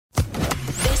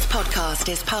podcast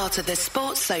is part of the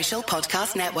Sports Social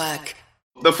Podcast Network.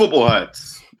 The football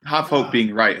hurts. Have hope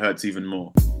being right hurts even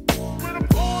more.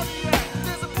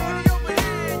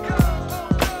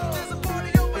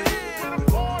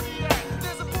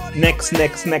 Next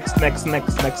level.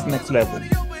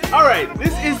 All right,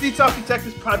 this is the Talking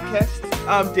Tactics podcast.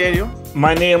 I'm Daniel.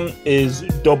 My name is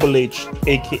Double H,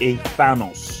 aka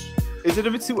Thanos. Is it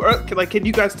a bit too early? Can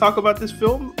you guys talk about this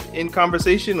film in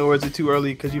conversation, or is it too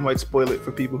early because you might spoil it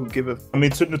for people who give a... I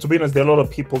mean, to be honest, there are a lot of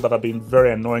people that have been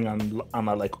very annoying and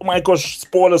are like, oh my gosh,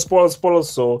 spoilers.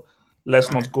 So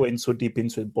let's not go in so deep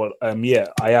into it. But I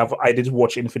did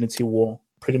watch Infinity War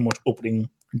pretty much opening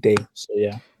day. So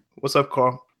yeah. What's up,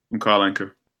 Carl? I'm Carl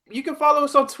Anker. You can follow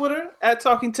us on Twitter at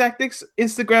Talking Tactics,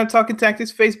 Instagram Talking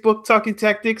Tactics, Facebook Talking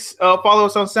Tactics. Follow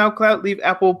us on SoundCloud. Leave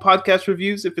Apple Podcast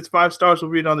reviews. If it's 5 stars,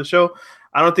 we'll read it on the show.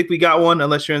 I don't think we got one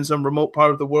unless you're in some remote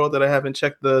part of the world that I haven't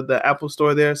checked the Apple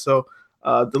Store there. So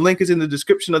the link is in the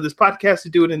description of this podcast to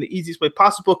do it in the easiest way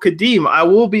possible. Kadeem, I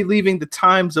will be leaving the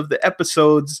times of the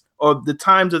episodes or the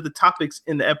times of the topics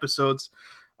in the episodes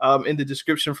in the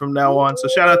description from now on. So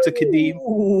shout out to Kadeem.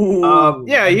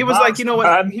 He was like, you know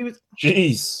what? He was,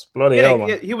 jeez, bloody hell,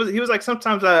 man. He was like,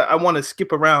 sometimes I want to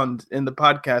skip around in the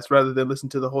podcast rather than listen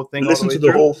to the whole thing. Listen to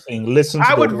the whole thing.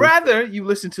 I would rather you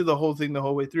listen to the whole thing the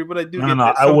whole way through, but I do get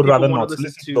that. I would rather not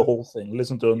listen to the whole thing.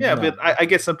 Listen to but I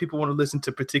guess some people want to listen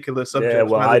to particular subjects. Yeah,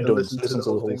 well, I don't listen to the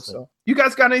whole thing. So, you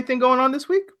guys got anything going on this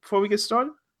week before we get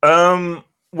started?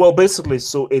 Well, basically,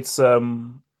 so it's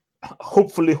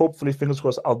hopefully, fingers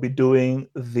crossed, I'll be doing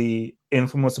the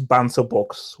infamous banter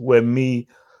box where me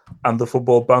and the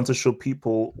Football Banter Show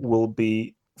people will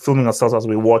be filming ourselves as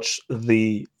we watch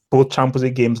the both Champions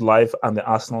League games live and the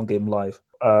Arsenal game live.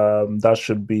 That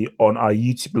should be on our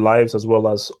YouTube lives as well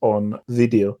as on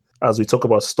video as we talk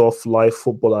about stuff, live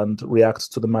football, and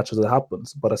react to the match as it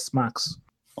happens. But it smacks.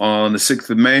 On the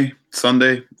 6th of May,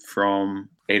 Sunday, from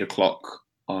 8 o'clock,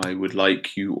 I would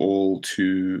like you all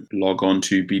to log on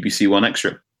to BBC One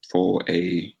Extra for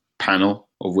a panel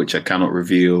of which I cannot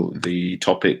reveal the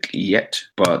topic yet,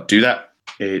 but do that.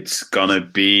 It's gonna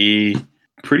be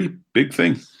a pretty big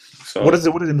thing. So what is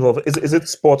it involve? Is it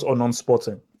sport or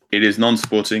non-sporting? It is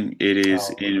non-sporting. It is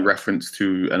in reference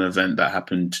to an event that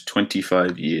happened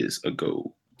 25 years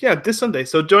ago. Yeah, this Sunday.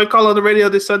 So join Call on the Radio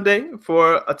this Sunday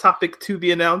for a topic to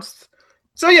be announced.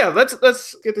 So yeah, let's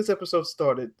get this episode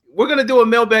started. We're gonna do a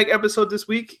mailbag episode this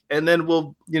week, and then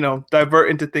we'll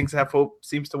divert into things Have Hope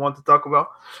seems to want to talk about.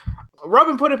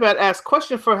 Robin Puttapat asked,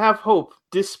 question for Have Hope: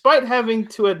 despite having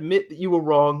to admit that you were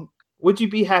wrong, would you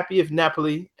be happy if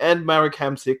Napoli and Marek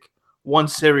Hamsik won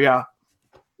Serie A?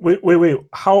 Wait.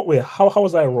 How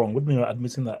was I wrong? What do you mean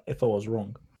admitting that if I was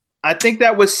wrong? I think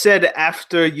that was said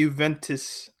after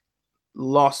Juventus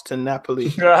lost to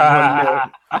Napoli.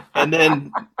 And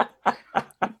then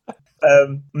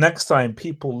next time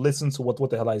people listen to what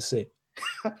the hell I say.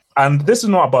 And this is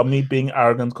not about me being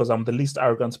arrogant because I'm the least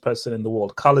arrogant person in the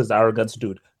world. Carl is the arrogant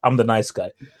dude. I'm the nice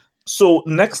guy. So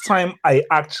next time I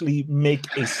actually make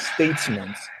a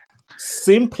statement,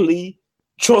 simply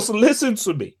just listen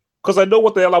to me because I know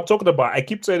what the hell I'm talking about. I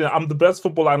keep saying I'm the best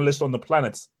football analyst on the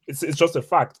planet. It's just a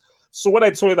fact. So when I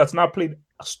told you that Napoli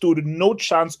stood no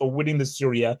chance of winning the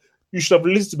Serie A, you should have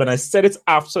listened to me. And I said it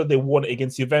after they won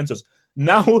against Juventus.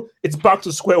 Now it's back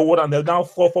to square one, and they're now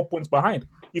 4 points behind.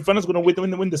 Juventus going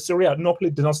to win the Serie A. Napoli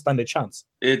did not stand a chance.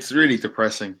 It's really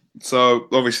depressing. So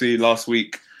obviously last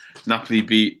week, Napoli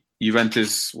beat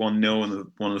Juventus 1-0 in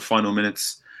one of the final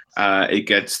minutes. It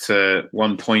gets to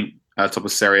 1 point at top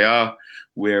of Serie A.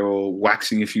 We're all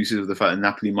waxing effusive of the fact that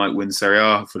Napoli might win Serie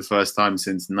A for the first time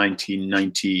since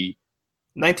 1990.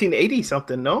 1980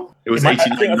 something, no? It was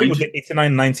 89. I think it was the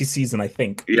 89-90 season, I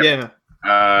think. Yeah.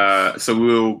 So we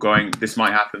were going, this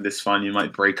might happen, this fun. You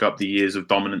might break up the years of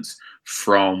dominance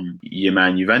from your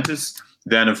man Juventus.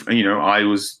 Then, I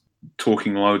was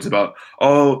talking loads about,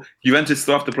 Juventus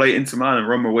still have to play Inter Milan and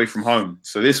Roma away from home.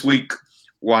 So this week,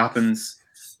 what happens?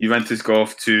 Juventus go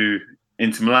off to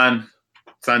Inter Milan,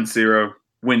 San Siro,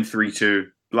 win 3-2,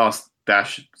 last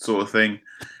dash sort of thing.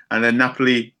 And then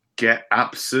Napoli get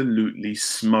absolutely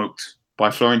smoked by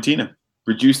Fiorentina.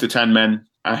 Reduced to 10 men,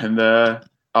 and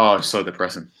it's so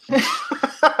depressing.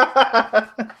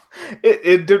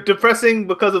 Depressing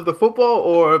because of the football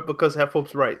or because Have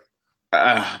Hope's right?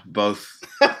 Both.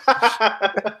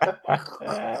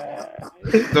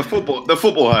 The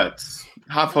football hurts.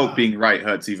 Have Hope being right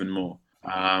hurts even more.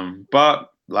 But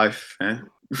life,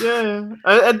 Yeah,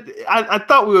 I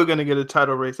thought we were going to get a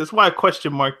title race. That's why I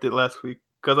question marked it last week,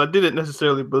 because I didn't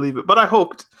necessarily believe it, but I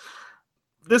hoped.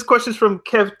 This question is from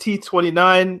Kev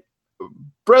T29.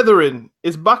 Brethren,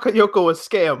 is Bakayoko a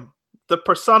scam? the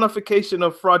personification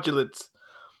of fraudulence.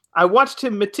 I watched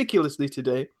him meticulously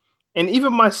today, and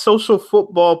even my social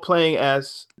football playing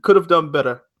ass could have done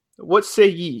better. What say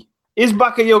ye? Is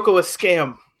Bakayoko a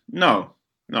scam? No.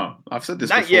 I've said this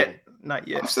before. Not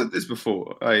yet. I've said this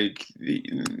before. Like, the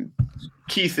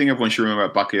key thing everyone should remember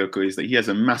about Bakayoko is that he has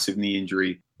a massive knee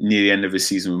injury near the end of his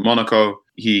season with Monaco.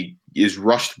 He is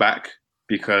rushed back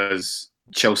because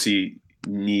Chelsea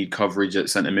need coverage at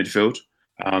centre midfield.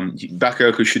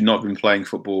 Bakayoko should not have been playing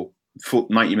football, full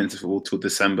 90 minutes of football till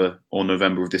December or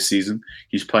November of this season.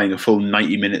 He's playing a full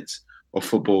 90 minutes of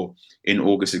football in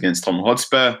August against Tottenham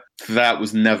Hotspur. That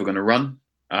was never going to run.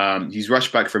 He's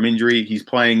rushed back from injury. He's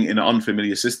playing in an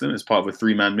unfamiliar system as part of a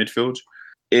 3-man midfield.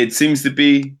 It seems to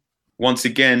be, once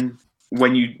again,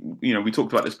 when we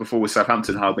talked about this before with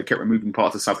Southampton, how they kept removing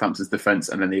parts of Southampton's defence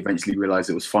and then they eventually realised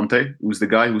it was Fonte who was the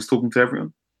guy who was talking to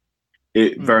everyone.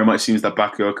 It very much seems that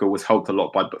Bakayoko was helped a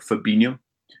lot by Fabinho,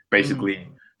 basically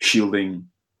shielding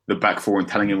the back four and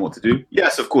telling him what to do.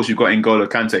 Yes, of course, you've got N'Golo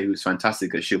Kante, who's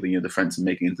fantastic at shielding your defence and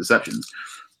making interceptions.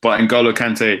 But N'Golo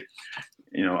Kante,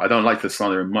 I don't like to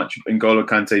slander him much. N'Golo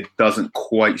Kante doesn't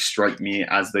quite strike me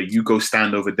as the you go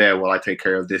stand over there while I take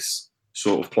care of this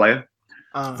sort of player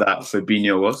that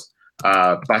Fabinho was.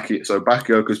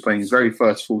 Bakayoko is playing his very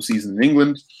first full season in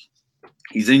England.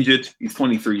 He's injured. He's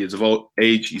 23 years of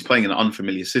age. He's playing in an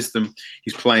unfamiliar system.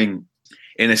 He's playing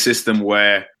in a system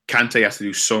where Kante has to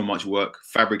do so much work.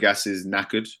 Fabregas is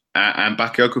knackered. And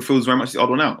Bakayoko feels very much the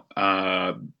odd one out.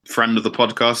 Friend of the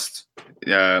podcast,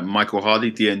 Michael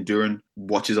Hardy, DN Duran,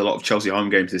 watches a lot of Chelsea home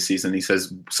games this season. He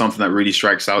says something that really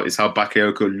strikes out is how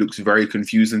Bakayoko looks very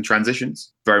confused in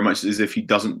transitions. Very much as if he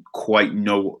doesn't quite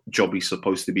know what job he's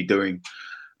supposed to be doing.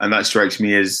 And that strikes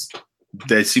me as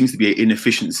there seems to be an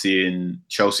inefficiency in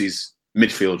Chelsea's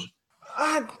midfield.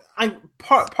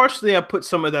 Partially I put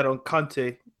some of that on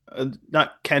Kante,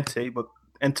 not Kante, but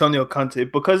Antonio Conte,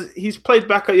 because he's played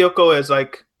Bakayoko as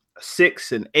like a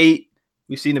 6 and 8.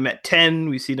 We've seen him at 10.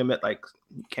 We've seen him at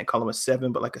you can't call him a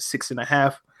 7, but like a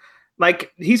 6.5.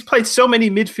 Like, he's played so many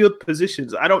midfield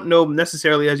positions. I don't know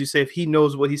necessarily, as you say, if he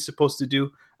knows what he's supposed to do.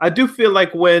 I do feel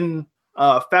like when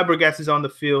Fabregas is on the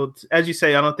field, as you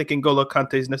say, I don't think N'Golo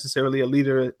Kante is necessarily a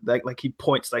leader. Like he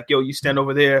points like, yo, you stand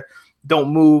over there,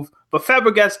 don't move. But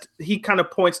Fabregas, he kind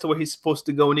of points to where he's supposed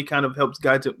to go, and he kind of helps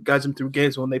guides him through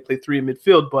games when they play 3 in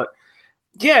midfield. But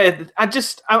yeah,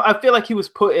 I feel like he was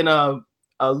put in a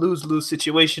lose-lose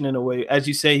situation in a way. As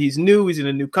you say, he's new, he's in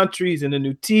a new country, he's in a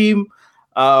new team.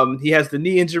 He has the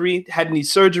knee injury, had knee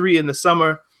surgery in the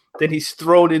summer. Then he's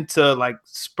thrown into like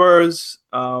Spurs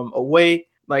away.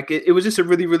 Like it was just a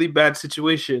really, really bad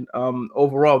situation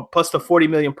overall. Plus the 40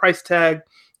 million price tag.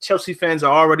 Chelsea fans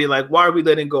are already like, why are we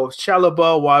letting go of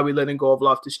Chalobah? Why are we letting go of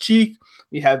Loftus-Cheek?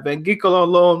 We have Van Ginkel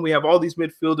on loan. We have all these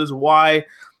midfielders. Why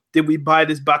did we buy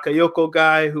this Bakayoko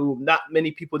guy who not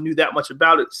many people knew that much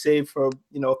about it, save for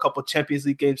a couple Champions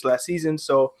League games last season?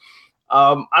 So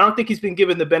I don't think he's been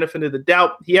given the benefit of the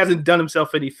doubt. He hasn't done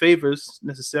himself any favors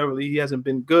necessarily. He hasn't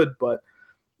been good, but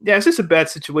yeah, it's just a bad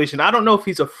situation. I don't know if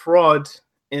he's a fraud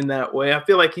in that way. I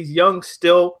feel like he's young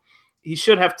still. He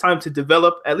should have time to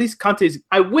develop. At least Conte's.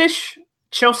 I wish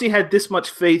Chelsea had this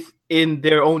much faith in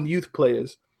their own youth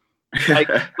players. Like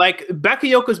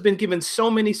Bakayoko's been given so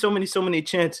many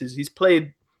chances. He's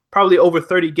played probably over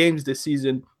 30 games this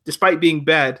season, despite being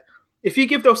bad. If you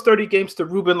give those 30 games to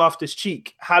Ruben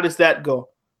Loftus-Cheek, how does that go?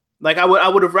 Like I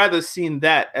would have rather seen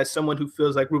that as someone who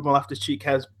feels like Ruben Loftus-Cheek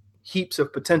has heaps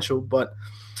of potential. But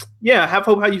yeah, have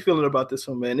hope. How you feeling about this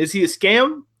one, man? Is he a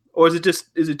scam, or is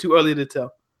it too early to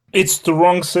tell? It's the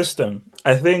wrong system.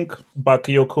 I think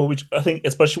Bakayoko, which I think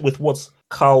especially with what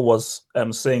Carl was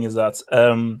saying, is that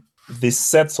the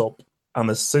setup and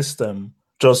the system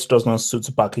just does not suit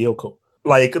Bakayoko.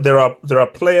 Like there are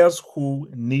players who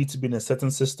need to be in a certain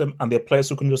system, and there are players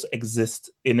who can just exist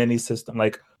in any system.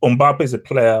 Like Mbappe is a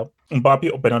player.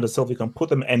 Mbappe or Bernardo Silva, you can put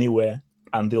them anywhere,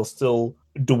 and they'll still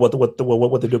do what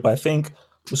they do. But I think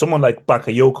with someone like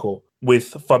Bakayoko,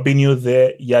 with Fabinho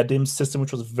there, Yadim's system,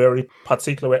 which was very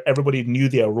particular, where everybody knew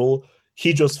their role,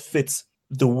 he just fits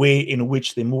the way in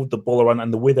which they moved the ball around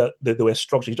and the way that they were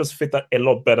structured. He just fit that a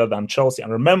lot better than Chelsea.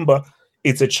 And remember,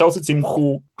 it's a Chelsea team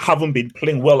who haven't been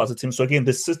playing well as a team. So again,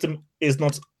 the system is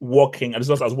not working, and it's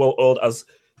not as well oiled as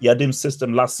Yadim's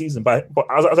system last season. But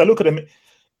as I look at him,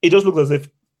 it just looks as if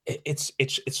it's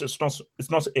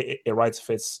not a right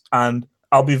fit. And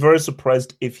I'll be very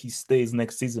surprised if he stays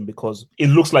next season, because it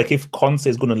looks like if Conte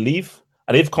is going to leave,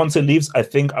 and if Conte leaves, I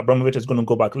think Abramovich is going to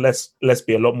go back. Let's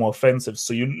be a lot more offensive.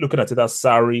 So you're looking at it as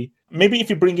Sarri. Maybe if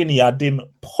you bring in Yadim,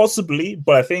 possibly,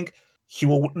 but I think he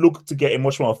will look to get a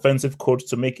much more offensive coach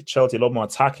to make Chelsea a lot more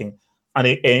attacking. and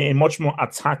a much more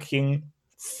attacking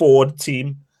forward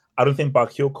team, I don't think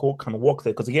Bakayoko can work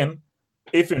there. Because again,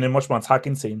 if you're in a much more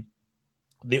attacking team,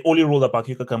 the only role that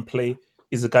Bakayoko can play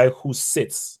is a guy who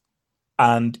sits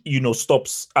and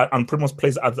stops and pretty much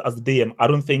plays as the DM. I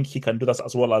don't think he can do that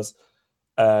as well as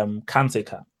Kante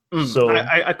can. So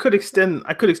I could extend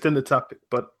the topic,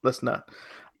 but let's not.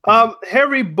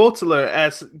 Harry Botler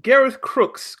asks Gareth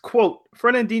Crooks, quote,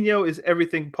 Fernandinho is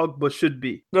everything Pogba should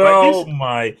be. Oh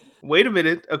my. Wait a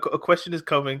minute. A question is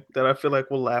coming that I feel like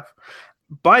we'll laugh.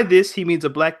 By this, he means a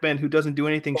black man who doesn't do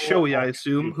anything showy, I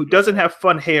assume, who doesn't have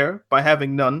fun hair by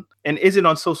having none, and isn't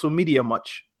on social media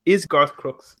much. Is Garth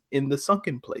Crooks in the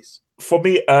sunken place? For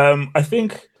me, I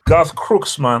think Garth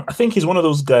Crooks, man, I think he's one of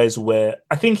those guys where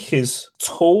I think his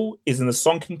toe is in the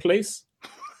sunken place,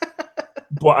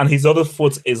 and his other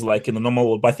foot is like in the normal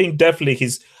world. But I think definitely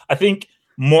I think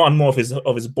more and more of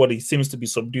his body seems to be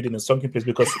subdued in a sunken place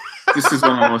because this is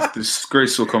one of the most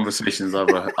disgraceful conversations I've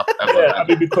ever yeah, had. I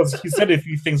mean, because he said a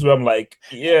few things where I'm like,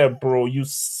 yeah, bro, you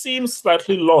seem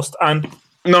slightly lost. And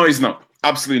no, he's not.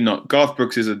 Absolutely not. Garth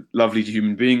Brooks is a lovely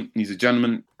human being. He's a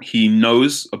gentleman. He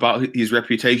knows about his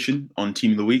reputation on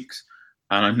Team of the Weeks.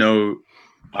 And I know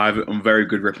I have a very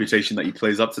good reputation that he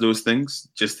plays up to those things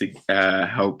just to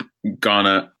help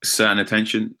garner certain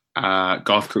attention.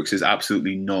 Garth Crooks is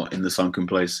absolutely not in the sunken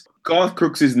place. Garth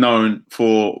Crooks is known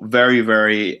for very,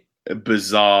 very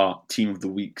bizarre Team of the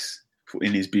Weeks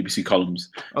in his BBC columns.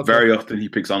 Okay. Very often he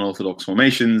picks unorthodox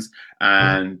formations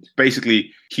and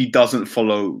basically he doesn't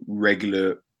follow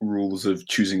regular rules of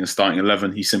choosing a starting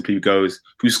 11. He simply goes,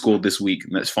 who scored this week?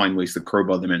 And let's find ways to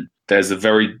crowbar them in. There's a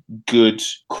very good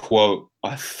quote.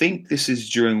 I think this is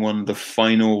during one of the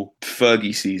final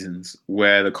Fergie seasons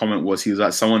where the comment was he was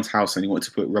at someone's house and he wanted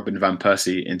to put Robin Van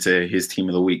Persie into his Team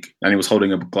of the Week. And he was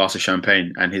holding a glass of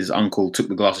champagne and his uncle took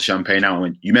the glass of champagne out and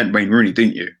went, you meant Wayne Rooney,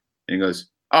 didn't you? And he goes,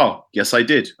 oh, yes, I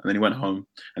did. And then he went home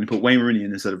and he put Wayne Rooney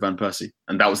in instead of Van Persie.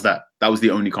 And that was that. That was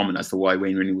the only comment as to why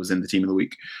Wayne Rooney was in the Team of the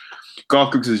Week.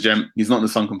 Garth Crooks is a gem. He's not in the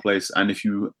sunken place. And if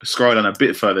you scroll down a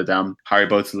bit further down, Harry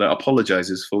Botler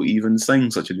apologizes for even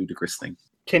saying such a ludicrous thing.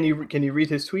 Can you read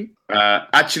his tweet?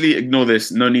 Actually, ignore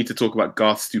this. No need to talk about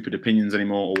Garth's stupid opinions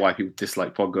anymore or why people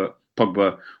dislike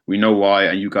Pogba. We know why,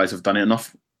 and you guys have done it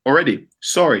enough already.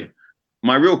 Sorry.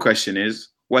 My real question is,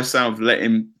 West Ham have let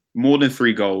him more than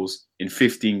 3 goals in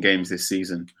 15 games this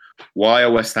season. Why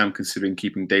are West Ham considering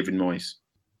keeping David Moyes?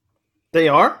 They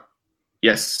are?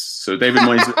 Yes. So David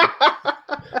Moyes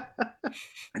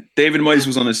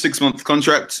was on a 6-month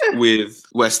contract with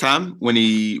West Ham when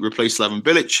he replaced Slaven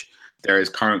Bilic. There is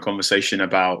current conversation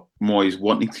about Moyes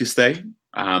wanting to stay.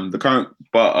 But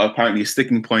apparently a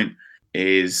sticking point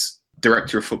is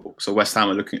director of football. So West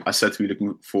Ham are said to be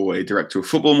looking for a director of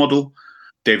football model.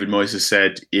 David Moyes has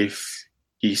said if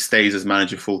he stays as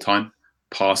manager full-time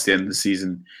past the end of the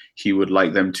season, he would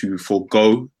like them to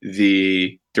forego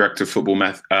the director of football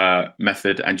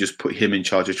method and just put him in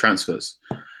charge of transfers.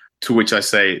 To which I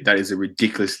say that is a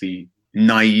ridiculously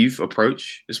naive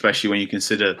approach, especially when you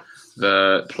consider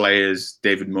the players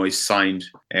David Moyes signed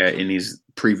in his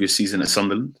previous season at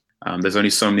Sunderland. There's only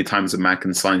so many times a man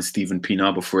can sign Steven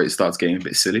Pienaar before it starts getting a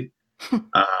bit silly.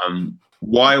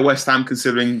 Why are West Ham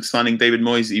considering signing David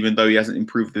Moyes, even though he hasn't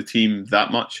improved the team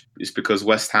that much? It's because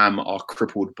West Ham are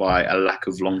crippled by a lack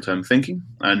of long-term thinking.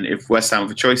 And if West Ham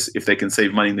have a choice, if they can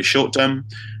save money in the short term,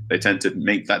 they tend to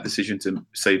make that decision to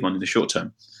save money in the short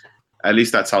term. At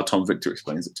least that's how Tom Victor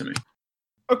explains it to me.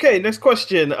 Okay, next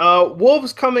question.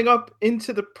 Wolves coming up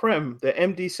into the Prem. The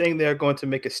MD saying they're going to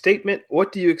make a statement.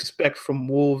 What do you expect from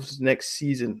Wolves next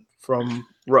season from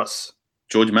Russ?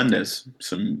 George Mendes.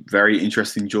 Some very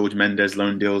interesting George Mendes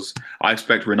loan deals. I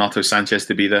expect Renato Sanchez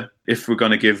to be there. If we're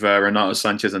going to give Renato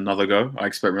Sanchez another go, I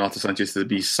expect Renato Sanchez to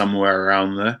be somewhere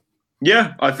around there.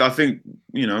 Yeah, I think,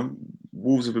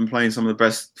 Wolves have been playing some of the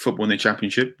best football in the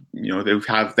Championship.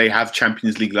 They have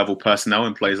Champions League level personnel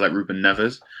in players like Ruben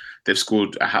Neves. They've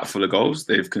scored a hatful of goals.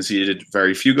 They've conceded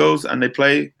very few goals, and they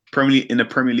play in a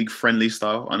Premier League friendly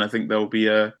style. And I think they'll be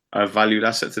a valued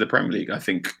asset to the Premier League. I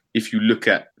think if you look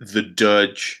at the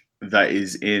dirge that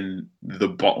is in the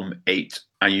bottom 8,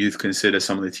 and you consider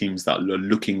some of the teams that are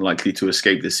looking likely to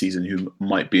escape this season who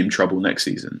might be in trouble next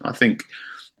season, I think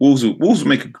Wolves will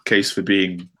make a case for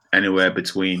being anywhere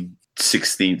between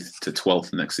 16th to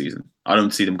 12th next season. I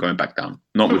don't see them going back down.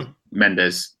 Not with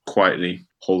Mendes quietly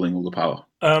holding all the power.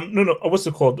 Nuno, what's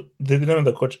it called? The name of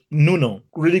the coach, Nuno.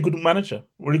 Really good manager.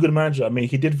 I mean,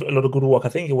 he did a lot of good work. I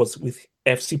think it was with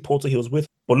FC Porto he was with.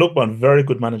 But look, man, very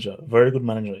good manager.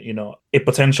 A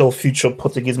potential future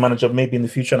Portuguese manager maybe in the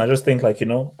future. And I just think,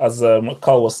 as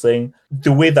Carl was saying,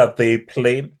 the way that they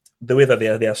play, the way that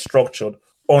they are structured,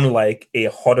 unlike a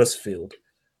Huddersfield.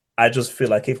 I just feel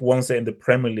like if once they're in the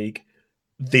Premier League,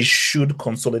 they should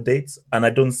consolidate, and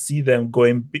I don't see them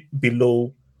going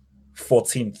below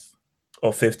 14th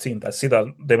or 15th. I see that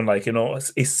them like,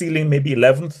 a ceiling maybe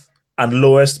 11th and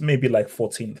lowest maybe like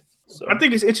 14th. So I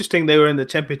think it's interesting they were in the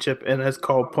Championship, and as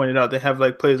Carl pointed out, they have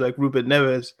like players like Ruben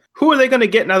Neves. Who are they going to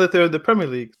get now that they're in the Premier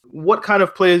League? What kind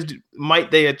of players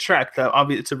might they attract?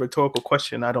 Obviously, it's a rhetorical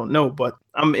question. I don't know, but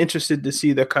I'm interested to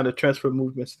see their kind of transfer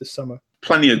movements this summer.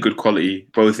 Plenty of good quality,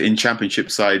 both in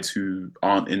Championship sides who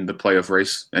aren't in the playoff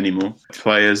race anymore,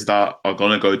 players that are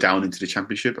going to go down into the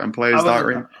Championship, and players that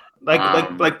are in.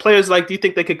 Like players like, do you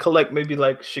think they could collect maybe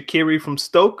like Shaqiri from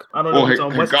Stoke? I don't know if it's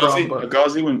on West Brom.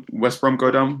 Hegazi, when West Brom go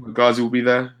down, Hegazi will be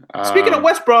there. Speaking of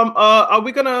West Brom, are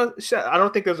we gonna? I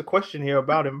don't think there's a question here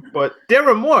about him, but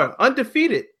Darren Moore,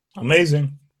 undefeated,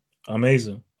 amazing.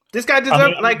 This guy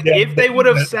deserved. If they would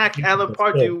have sacked Alan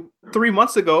Pardew 3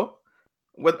 months ago,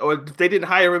 or if they didn't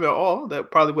hire him at all, that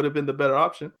probably would have been the better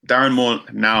option. Darren Moore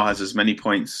now has as many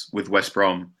points with West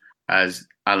Brom as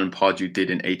Alan Pardew did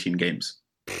in 18 games.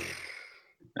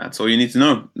 That's all you need to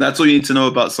know. That's all you need to know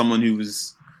about someone who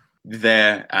was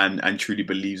there and truly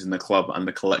believes in the club and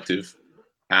the collective,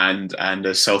 and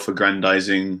a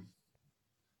self-aggrandizing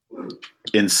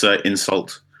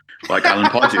insult like Alan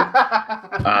Pardew.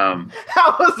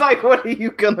 I was like, what are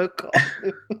you gonna call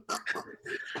him?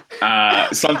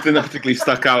 Something that particularly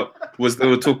stuck out was they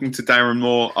were talking to Darren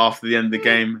Moore after the end of the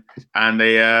game, and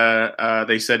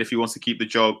they said if he wants to keep the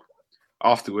job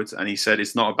afterwards, and he said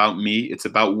it's not about me, it's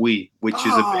about we, which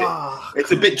is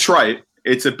a bit trite.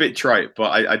 It's a bit trite, but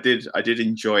I did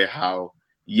enjoy how,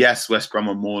 yes, West Brom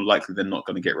are more likely than not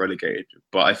going to get relegated,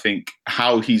 but I think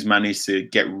how he's managed to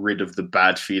get rid of the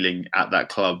bad feeling at that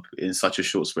club in such a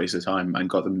short space of time and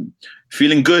got them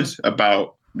feeling good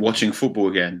about watching football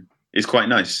again is quite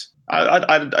nice.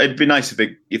 It'd be nice if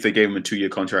they gave him a 2-year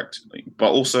contract,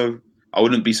 but also I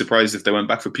wouldn't be surprised if they went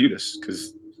back for Pulis,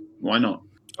 because why not?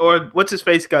 Or what's his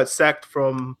face got sacked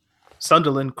from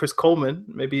Sunderland, Chris Coleman.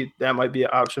 Maybe that might be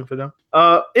an option for them.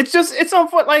 It's on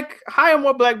foot. Like, hire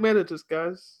more black managers,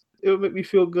 guys. It would make me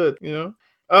feel good,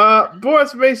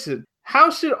 Boris Mason, how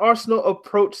should Arsenal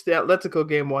approach the Atletico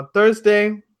game on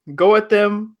Thursday? Go at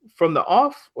them from the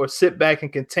off, or sit back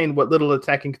and contain what little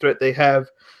attacking threat they have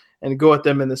and go at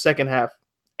them in the second half?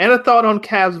 And a thought on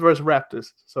Cavs versus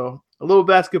Raptors. So a little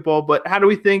basketball, but how do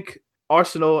we think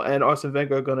Arsenal and Arsene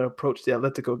Wenger are going to approach the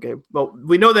Atletico game? Well,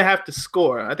 we know they have to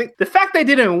score. I think the fact they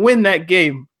didn't win that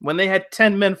game when they had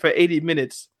 10 men for 80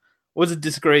 minutes was a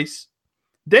disgrace.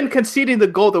 Then conceding the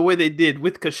goal the way they did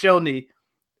with Koscielny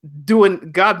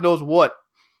doing God knows what,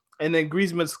 and then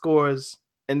Griezmann scores,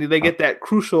 and they get that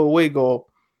crucial away goal.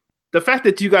 The fact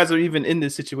that you guys are even in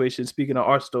this situation, speaking of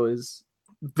Arsenal, is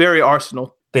very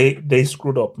Arsenal. They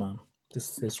screwed up, man.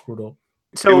 They screwed up.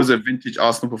 So it was a vintage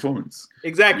Arsenal performance.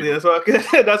 Exactly. That's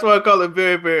why I call it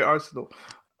very, very Arsenal.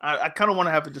 I kind of want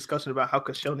to have a discussion about how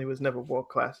Koscielny was never world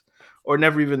class or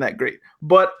never even that great,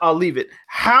 but I'll leave it.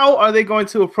 How are they going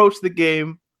to approach the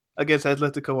game against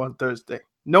Atletico on Thursday,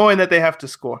 knowing that they have to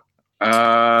score?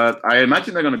 I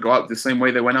imagine they're going to go out the same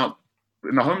way they went out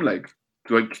in the home leg.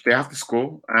 Like, they have to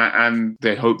score, and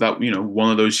they hope that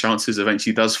one of those chances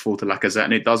eventually does fall to Lacazette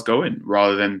and it does go in,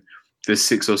 rather than there's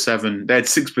 6 or 7. They had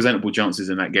 6 presentable chances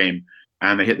in that game,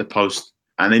 and they hit the post.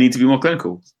 And they need to be more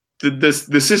clinical.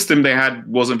 The system they had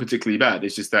wasn't particularly bad.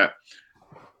 It's just that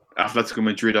Atletico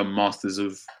Madrid are masters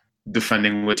of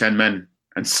defending with 10 men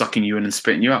and sucking you in and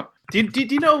spitting you out. Do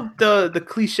you know the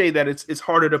cliche that it's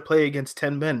harder to play against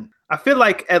 10 men? I feel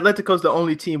like Atletico's the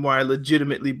only team where I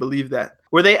legitimately believe that,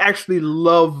 where they actually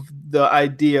love the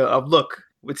idea of, look,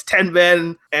 it's 10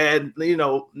 men and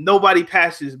nobody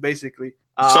passes, basically.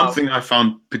 Something I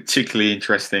found particularly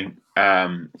interesting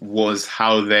was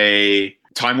how they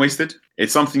time wasted.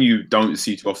 It's something you don't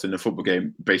see too often in a football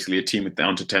game. Basically, a team with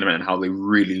down to 10 men and how they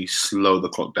really slow the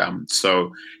clock down.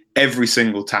 So every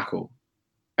single tackle,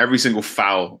 every single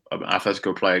foul an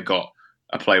Atletico player got,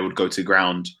 a player would go to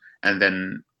ground, and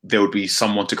then there would be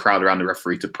someone to crowd around the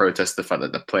referee to protest the fact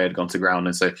that the player had gone to ground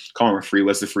and say, "Come on, referee,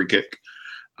 where's the free kick?"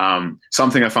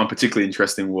 Something I found particularly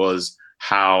interesting was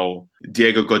how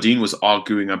Diego Godin was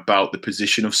arguing about the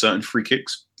position of certain free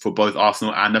kicks for both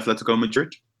Arsenal and Atletico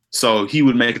Madrid. So he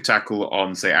would make a tackle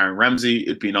on, say, Aaron Ramsey.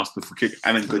 It'd be an Arsenal free kick.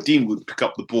 And then Godin would pick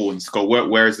up the ball and go,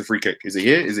 where is the free kick? Is it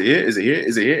here? Is it here? Is it here?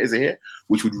 Is it here? Is it here?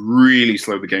 Which would really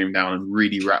slow the game down and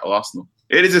really rattle Arsenal.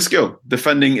 It is a skill.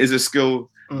 Defending is a skill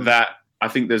that I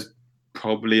think there's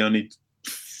probably only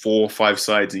 4 or 5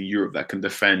 sides in Europe that can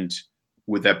defend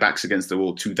with their backs against the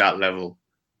wall to that level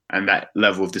and that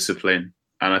level of discipline.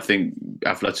 And I think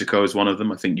Atletico is one of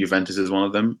them. I think Juventus is one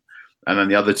of them. And then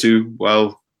the other two,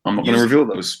 well, I'm not going to reveal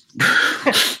those.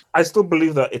 I still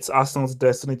believe that it's Arsenal's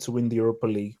destiny to win the Europa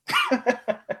League.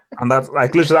 And that's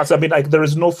like literally that's I mean, like there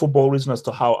is no football reason as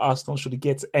to how Arsenal should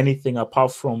get anything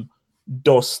apart from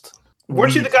dust.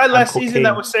 Weren't you the guy last cocaine. season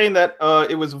that was saying that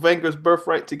it was Wenger's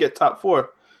birthright to get top 4?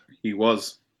 He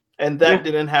was. And that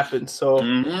didn't happen. So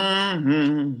No,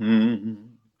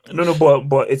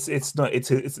 but it's not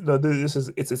it's no, this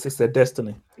is it's their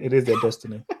destiny. It is their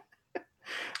destiny.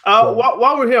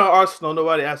 While we're here on Arsenal,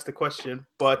 nobody asked the question,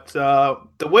 but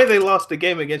the way they lost the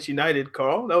game against United,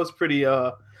 Carl, that was pretty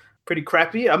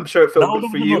crappy. I'm sure it felt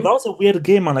good for you. No, that was a weird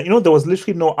game, man. Like, there was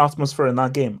literally no atmosphere in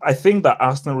that game. I think that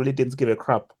Arsenal really didn't give a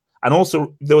crap. And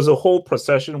also, there was a whole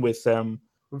procession with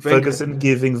Ferguson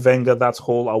giving Wenger that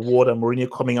whole award and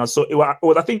Mourinho coming out. So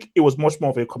I think it was much more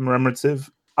of a commemorative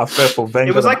affair for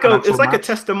Wenger. It was like a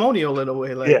testimonial in a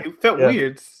way. Like it felt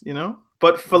weird,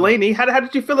 But Fellaini, how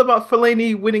did you feel about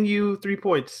Fellaini winning you 3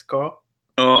 points, Carl?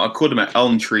 I called him an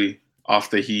elm tree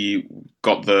after he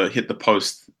hit the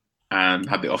post and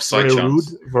had the offside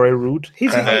chance. Very rude.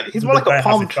 He's more like a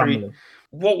palm tree.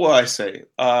 What will I say?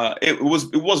 It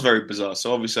was very bizarre.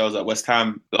 So obviously I was at West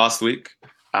Ham last week,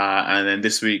 and then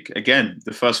this week again.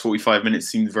 The first 45 minutes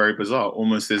seemed very bizarre,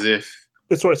 almost as if.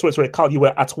 Sorry, Carl. You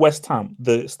were at West Ham,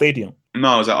 the stadium. No,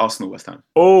 I was at Arsenal West Ham.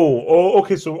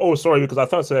 Okay. So, sorry, because I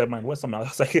thought, man, West Ham. I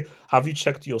was like, have you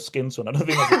checked your skin tone? I don't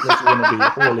think that's the place you're going to be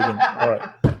holding. All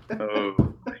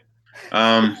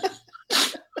right.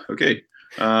 Okay.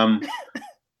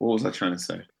 What was I trying to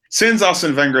say? Since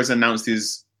Arsene Wenger has announced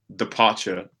his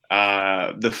departure,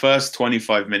 the first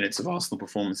 25 minutes of Arsenal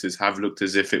performances have looked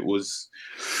as if it was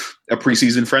a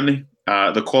pre-season friendly.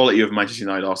 The quality of Manchester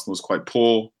United Arsenal was quite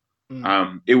poor.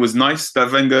 It was nice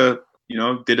that Wenger,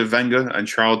 did a Wenger and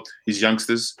trialed his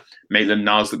youngsters.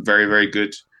 Maitland-Niles looked very, very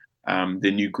good.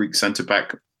 The new Greek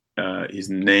centre-back, his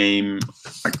name,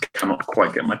 I cannot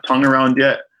quite get my tongue around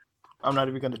yet. I'm not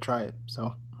even going to try it,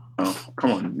 so. Oh,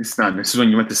 come on. This is when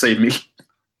you went to save me.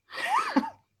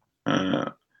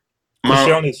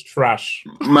 Cristiano is trash.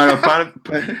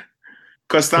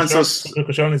 Constantos.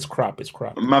 Cristiano is crap. It's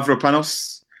crap.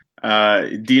 Mavropanos.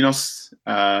 Dinos,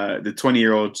 the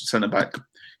 20-year-old centre-back.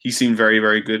 He seemed very,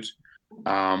 very good.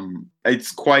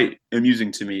 It's quite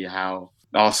amusing to me how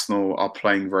Arsenal are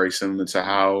playing very similar to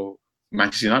how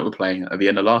Manchester United were playing at the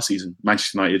end of last season.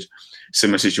 Manchester United,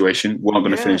 similar situation. We're not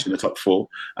going to finish in the top 4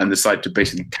 and decide to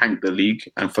basically tank the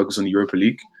league and focus on the Europa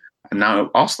League. And now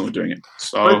Arsenal are doing it.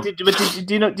 So, do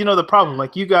you know the problem?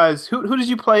 Like you guys, who did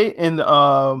you play in the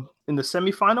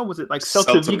semifinal? Was it like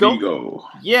Celta Vigo?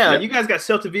 Yeah, you guys got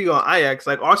Celta Vigo and Ajax.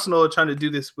 Like Arsenal are trying to do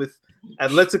this with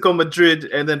Atletico Madrid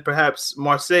and then perhaps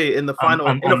Marseille in the final.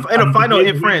 In a final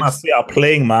in France. Marseille are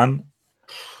playing, man.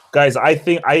 Guys, I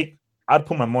think I'd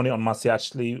put my money on Marseille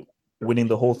actually winning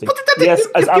the whole thing. Yes,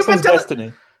 as Arsenal's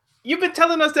destiny. You've been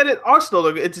telling us that it's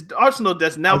Arsenal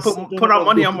destiny. Now put our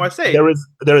money on Marseille.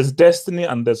 There is destiny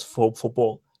and there's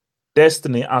football.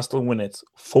 Destiny, Arsenal win it.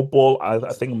 Football, I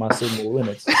think Marseille will win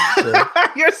it. So.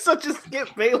 You're such a Skip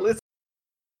Bayless.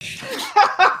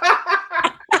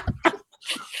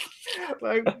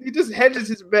 Like he just hedges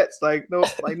his bets like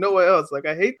nowhere else. Like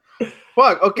I hate.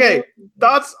 Fuck. Okay.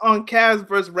 Thoughts on Cavs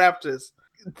versus Raptors.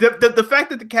 The fact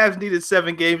that the Cavs needed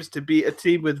 7 games to beat a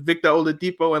team with Victor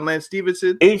Oladipo and Lance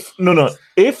Stevenson. If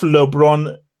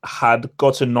LeBron had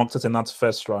gotten knocked out in that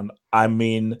first round, I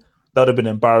mean that would have been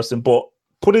embarrassing. But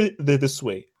put it this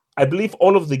way, I believe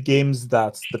all of the games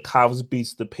that the Cavs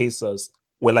beat the Pacers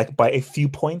were like by a few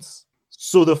points.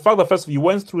 So the fact that first of all, you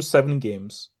went through 7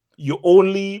 games, you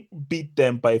only beat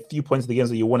them by a few points in the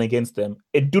games that you won against them.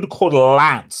 A dude called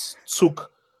Lance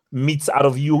took meat out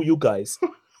of you guys.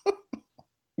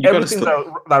 Everything that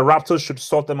Raptors should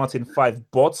sort them out in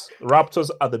 5, but Raptors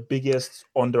are the biggest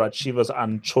underachievers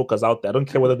and chokers out there. I don't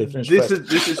care whether they finish This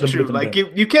first. is true. Like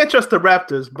you can't trust the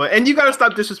Raptors, and you gotta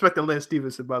stop disrespecting Lance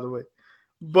Stevenson, by the way.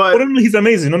 But no, he's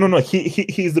amazing. No.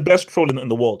 He's the best troll in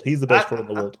the world. He's the best troll in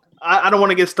the world. I don't want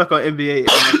to get stuck on NBA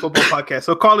on the football podcast.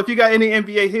 So, Carl, if you got any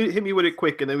NBA, hit me with it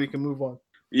quick, and then we can move on.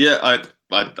 Yeah,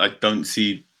 I don't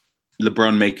see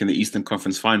LeBron making the Eastern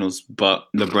Conference Finals, but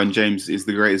LeBron James is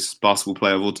the greatest basketball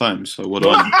player of all time. So what do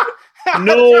I do?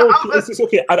 No, it's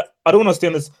okay. I don't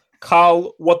understand this.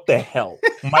 Carl, what the hell?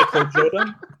 Michael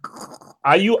Jordan?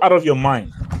 Are you out of your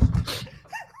mind?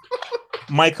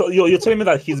 Michael, you're telling me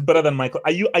that he's better than Michael.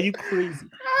 Are you crazy?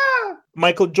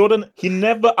 Michael Jordan, he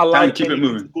never allowed keep it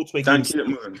moving. To go to a game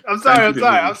 7.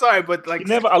 I'm sorry, but like he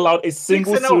never allowed a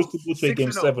single series to go to a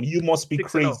game 7. You must be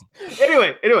crazy.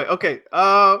 Anyway, okay.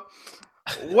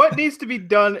 What needs to be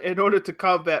done in order to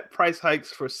combat price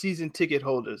hikes for season ticket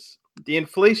holders? The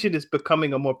inflation is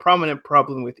becoming a more prominent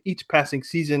problem with each passing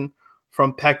season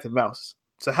from pack to mouse.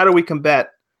 So how do we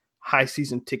combat high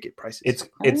season ticket prices?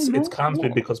 It can't be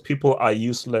because people are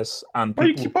useless and Why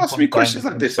you people keep asking me buying questions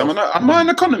like this? themselves. I'm not an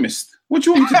economist. What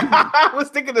do you want me to do? I was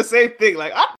thinking the same thing.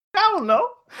 Like, I don't know.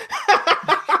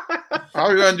 How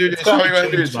are you going to do this? How are you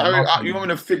going to do this? You want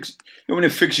me to fix? You want me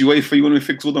to fix you UEFA? You want me to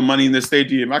fix all the money in the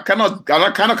stadium? I cannot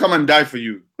come and die for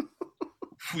you.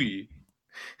 Fui.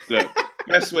 Look,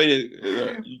 best way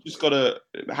you just gotta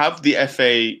have the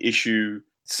FA issue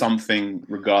something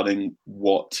regarding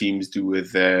what teams do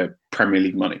with their Premier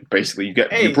League money. Basically, you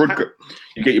get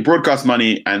your broadcast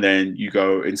money, and then you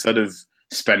go, instead of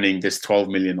spending this 12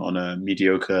 million on a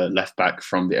mediocre left back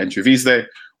from the entry fees there,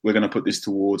 we're going to put this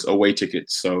towards away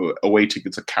tickets. So away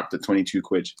tickets are capped at 22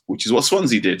 quid, which is what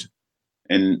Swansea did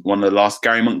in one of the last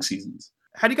Gary Monk seasons.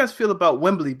 How do you guys feel about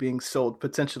Wembley being sold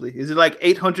potentially? Is it like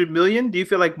 800 million? Do you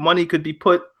feel like money could be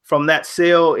put from that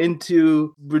sale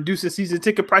into reducing season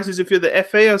ticket prices if you're the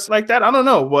FA or something like that? I don't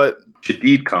know, but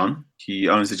Shadid Khan, he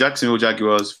owns the Jacksonville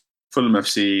Jaguars, Fulham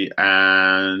FC,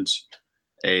 and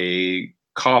a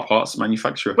car parts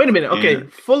manufacturer. Wait a minute. Okay,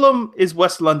 Fulham is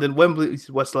West London. Wembley is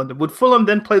West London. Would Fulham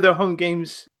then play their home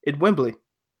games in Wembley?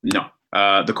 No.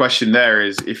 The question there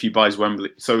is if he buys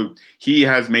Wembley. So he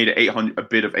has made a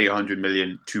bid of 800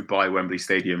 million to buy Wembley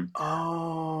Stadium.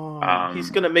 Oh, he's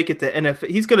going to make it to NFL.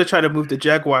 He's going to try to move the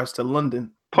Jaguars to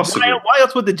London. Possibly. Why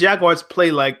else would the Jaguars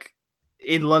play like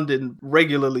in London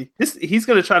regularly? He's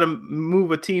going to try to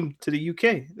move a team to the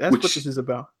UK. That's what this is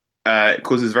about. It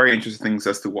causes very interesting things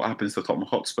as to what happens to Tottenham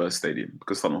Hotspur Stadium,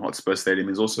 because Tottenham Hotspur Stadium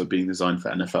is also being designed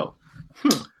for NFL.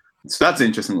 So that's an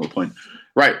interesting little point.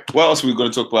 Right, what else are we going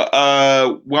to talk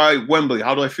about? Why Wembley?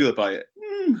 How do I feel about it?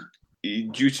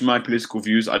 Due to my political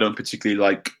views, I don't particularly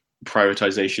like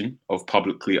privatization of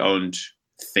publicly owned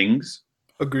things.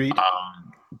 Agreed.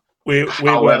 Wait,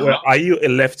 are you a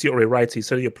lefty or a righty?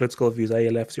 So your political views, are you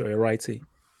a lefty or a righty?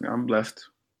 I'm left.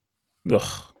 Ugh.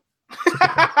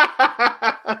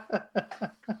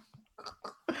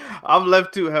 I'm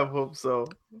left to have hope, so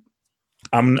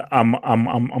I'm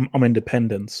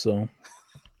independent, so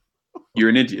you're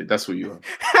an idiot. That's what you are.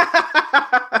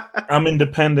 I'm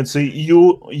independent. So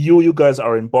you guys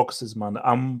are in boxes, man.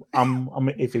 I'm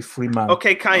a free man.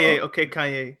 Okay,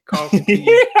 Kanye. Carl,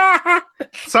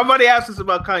 somebody asked us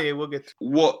about Kanye. We'll get to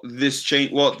what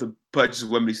the purchase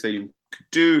of Wembley Stadium could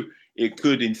do. It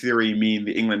could, in theory, mean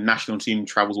the England national team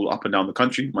travels all up and down the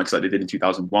country, much like they did in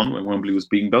 2001 when Wembley was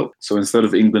being built. So instead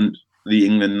of the England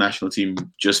national team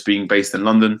just being based in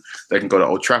London, they can go to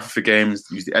Old Trafford for games,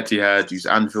 use the Etihad, use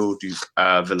Anfield, use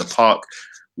Villa Park,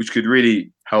 which could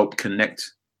really help connect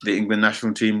the England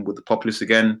national team with the populace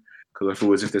again, because I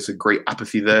feel as if there's a great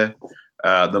apathy there.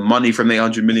 The money from the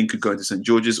 800 million could go into St.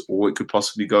 George's, or it could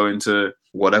possibly go into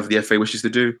whatever the FA wishes to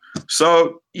do.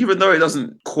 So even though it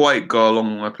doesn't quite go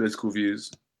along with my political views,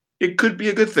 it could be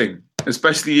a good thing,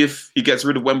 especially if he gets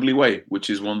rid of Wembley Way, which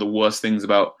is one of the worst things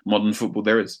about modern football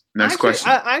there is. Next question.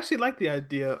 I actually like the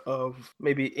idea of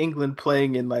maybe England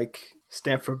playing in like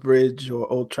Stamford Bridge or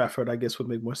Old Trafford. I guess would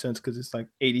make more sense because it's like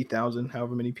 80,000,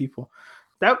 however many people.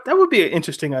 That would be an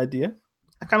interesting idea.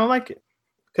 I kind of like it.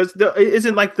 Because it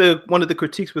isn't like one of the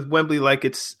critiques with Wembley, like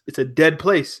it's a dead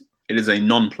place. It is a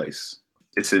non-place.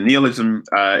 It's a neologism.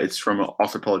 It's from an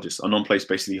anthropologist. A non-place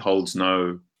basically holds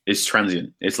no. It's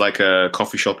transient. It's like a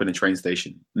coffee shop in a train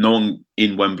station. No one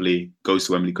in Wembley goes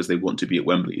to Wembley because they want to be at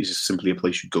Wembley. It's just simply a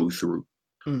place you go through.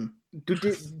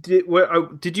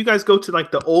 Did you guys go to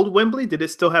like the old Wembley? Did it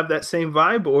still have that same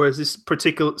vibe, or is this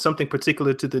something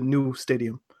particular to the new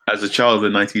stadium? As a child of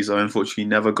the 90s, I unfortunately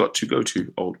never got to go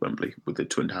to Old Wembley with the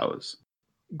Twin Towers.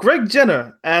 Greg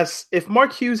Jenner asks, if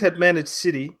Mark Hughes had managed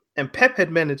City and Pep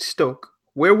had managed Stoke,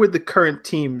 where would the current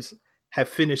teams have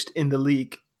finished in the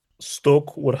league?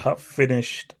 Stoke would have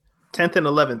finished 10th and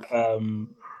 11th.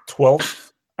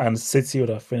 12th, and City would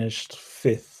have finished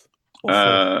 5th.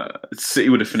 City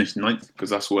would have finished 9th,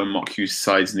 because that's where Mark Hughes'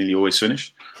 sides nearly always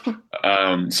finish.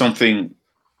 Something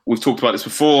we've talked about this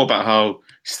before, about how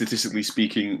statistically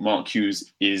speaking, Mark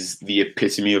Hughes is the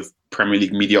epitome of Premier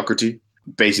League mediocrity.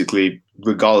 Basically,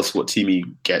 regardless of what team he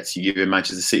gets, you give him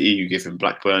Manchester City, you give him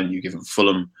Blackburn, you give him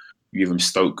Fulham, you give him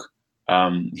Stoke.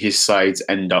 His sides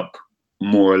end up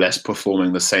more or less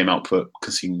performing the same output,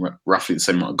 conceding roughly the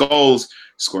same amount of goals,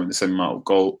 scoring the same amount of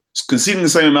goals, conceding the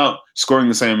same amount, scoring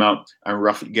the same amount, and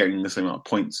roughly getting the same amount of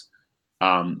points.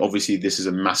 Obviously, this is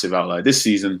a massive outlier this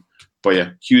season, but yeah,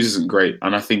 Hughes isn't great.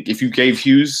 And I think if you gave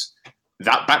Hughes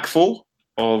that back four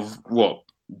of what?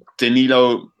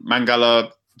 Danilo, Mangala,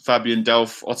 Fabian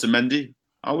Delph, Otamendi,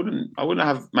 I wouldn't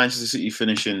have Manchester City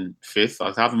finishing 5th.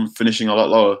 I'd have them finishing a lot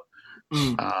lower.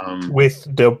 With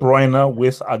De Bruyne,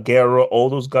 with Aguero, all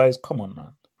those guys. Come on,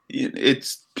 man.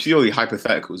 It's purely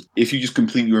hypotheticals. If you just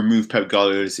completely remove Pep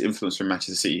Guardiola's influence from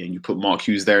Manchester City and you put Mark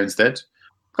Hughes there instead,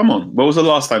 come on. When was the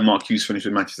last time Mark Hughes finished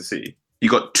with Manchester City? He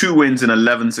got 2 wins in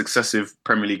 11 successive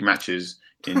Premier League matches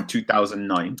in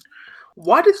 2009.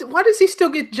 Why does he still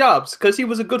get jobs? Because he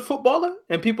was a good footballer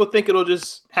and people think it'll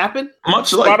just happen?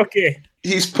 Much like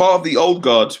he's part of the old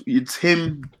guard. It's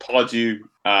him, Pardew,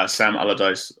 Sam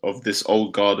Allardyce of this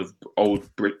old guard of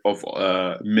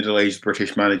middle-aged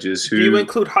British managers. Who do you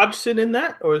include Hodgson in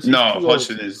that, or is he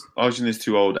Hodgson is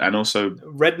too old, and also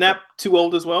Redknapp too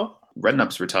old as well.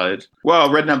 Redknapp's retired. Well,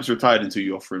 Redknapp's retired until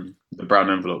you offer him the brown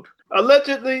envelope.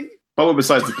 Allegedly. But we're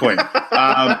besides the point.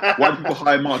 Why do people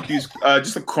hire Mark Hughes?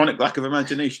 Just a chronic lack of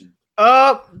imagination.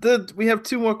 We have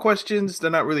 2 more questions.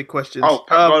 They're not really questions.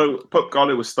 Pep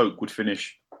Guardiola with Stoke would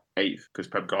finish 8th because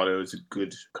Pep Guardiola is a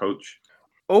good coach.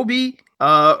 Obi,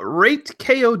 rate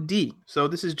KOD. So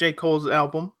this is J. Cole's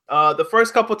album. The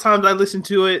first couple times I listened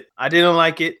to it, I didn't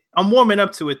like it. I'm warming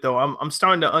up to it though. I'm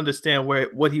starting to understand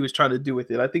what he was trying to do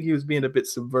with it. I think he was being a bit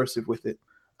subversive with it.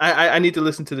 I need to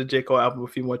listen to the J. Cole album a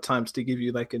few more times to give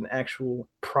you like an actual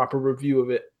proper review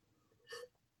of it.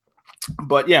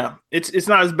 But yeah, it's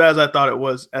not as bad as I thought it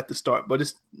was at the start, but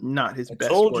it's not his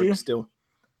best work still.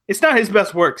 It's not his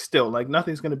best work still. Like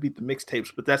nothing's going to beat the mixtapes,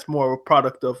 but that's more a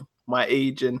product of my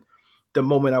age and the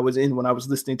moment I was in when I was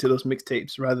listening to those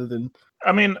mixtapes rather than...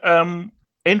 I mean,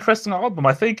 interesting album.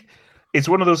 I think it's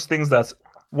one of those things that...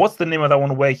 What's the name of that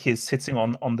one where he's sitting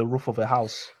on the roof of a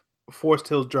house? Forest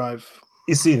Hills Drive.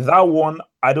 You see, that one,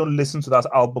 I don't listen to that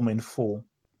album in full.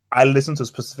 I listen to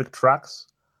specific tracks.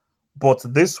 But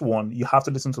this one, you have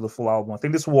to listen to the full album. I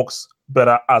think this works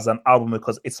better as an album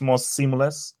because it's more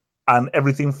seamless and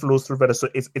everything flows through better. So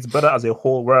it's better as a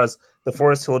whole, whereas the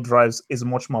Forest Hill Drives is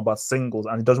much more about singles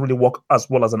and it doesn't really work as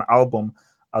well as an album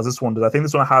as this one does. I think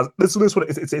this one has this one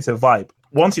it's a vibe.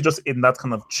 Once you're just in that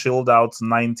kind of chilled out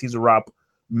 90s rap,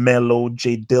 mellow,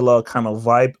 J Dilla kind of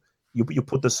vibe, you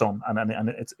put this on and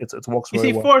it works very well.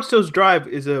 You see, Forest Hills Drive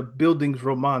is a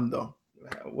Bildungsroman though.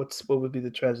 What would be the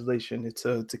translation? It's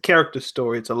a character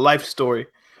story. It's a life story.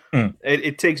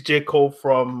 It takes J. Cole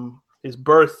from his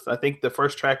birth. I think the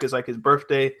first track is like his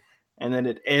birthday, and then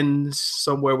it ends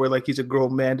somewhere where like he's a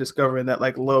grown man discovering that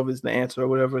like love is the answer or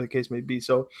whatever the case may be.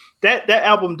 So that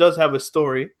album does have a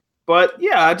story. But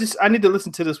yeah, I need to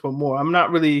listen to this one more.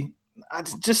 I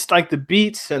just like the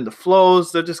beats and the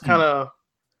flows. They're just kind of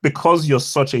because you're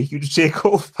such a huge J.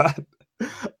 Cole fan,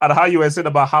 and how you were saying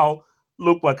about how.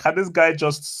 Look, like, can this guy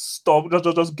just stop?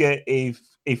 Just get a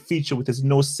feature with his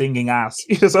no singing ass?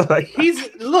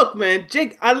 Look, man,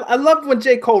 Jake. I love when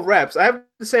J. Cole raps. I have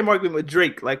the same argument with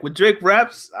Drake. Like when Drake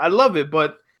raps, I love it,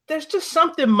 but there's just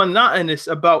something monotonous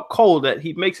about Cole that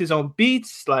he makes his own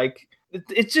beats. Like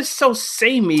it's just so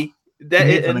samey that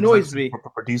it annoys me.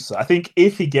 Producer. I think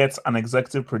if he gets an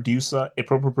executive producer, a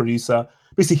proper producer,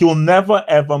 basically he will never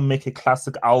ever make a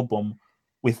classic album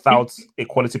without a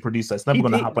quality producer. It's never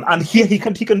going to happen. And here he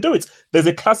can do it. There's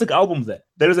a classic album there.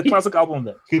 There is a classic album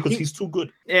there because he's too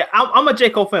good. Yeah, I'm a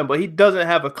J. Cole fan, but he doesn't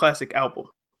have a classic album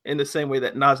in the same way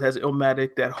that Nas has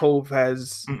Illmatic, that Hove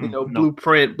has,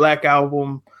 Blueprint, Black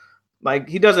Album. Like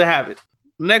he doesn't have it.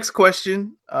 Next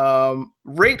question.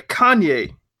 Rate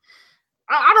Kanye.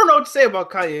 I don't know what to say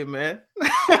about Kanye, man.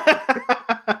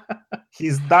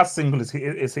 He's that single. I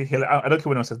don't care what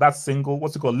anyone says. That single.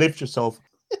 What's it called? Lift Yourself.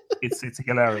 It's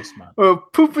hilarious, man.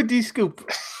 Poopity scoop.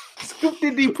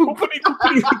 Scoopity poop.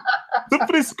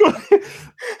 Poopity scoop.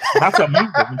 That's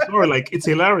amazing. I'm sorry, like it's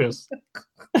hilarious.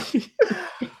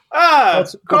 Carl.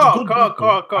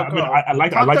 I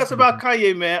like Talk to us about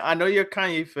Kanye, man. I know you're a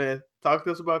Kanye fan. Talk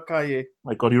to us about Kanye.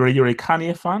 My God, you're a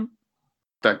Kanye fan?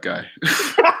 That guy.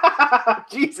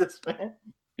 Jesus, man.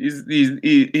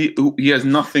 He has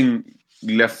nothing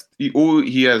left. All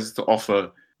he has to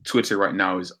offer Twitter right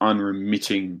now is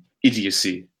unremitting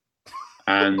idiocy.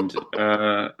 And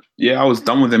I was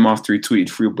done with him after he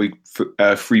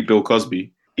tweeted free Bill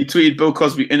Cosby. He tweeted Bill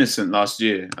Cosby innocent last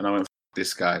year, and I went,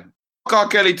 this guy. R.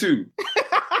 Kelly too.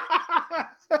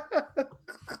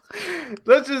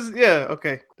 This is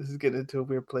getting into a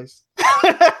weird place.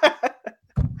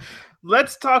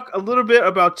 Let's talk a little bit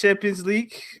about Champions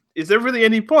League. Is there really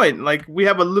any point? Like, we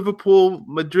have a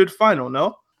Liverpool-Madrid final,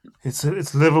 no? It's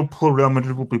Liverpool. Real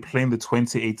Madrid will be playing the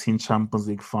 2018 Champions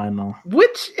League final,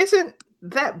 which isn't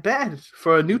that bad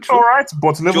for a neutral. All right,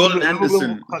 but Jordan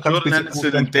Henderson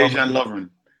and Dejan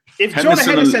Lovren. If Jordan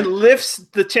Henderson lifts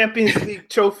the Champions League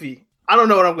trophy, I don't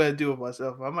know what I'm going to do with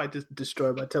myself. I might just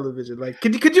destroy my television. Like,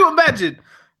 could you imagine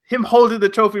him holding the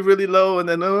trophy really low and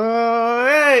then,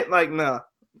 nah,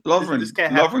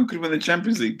 Lovren could win the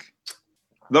Champions League.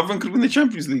 Lovren could win the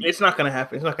Champions League. It's not going to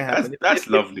happen. It's not going to happen. That's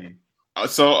lovely.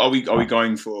 So are we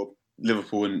going for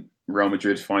Liverpool and Real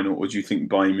Madrid final, or do you think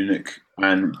Bayern Munich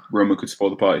and Roma could spoil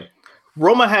the party?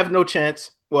 Roma have no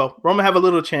chance. Well, Roma have a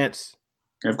little chance.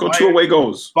 They've got 2 away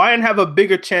goals. Bayern have a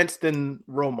bigger chance than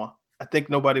Roma. I think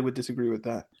nobody would disagree with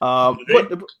that.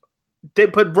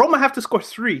 But Roma have to score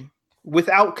 3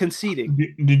 without conceding.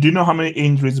 Do you know how many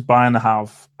injuries Bayern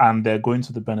have, and they're going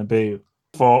to the Bernabeu?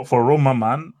 For Roma,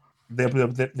 man, they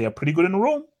are pretty good in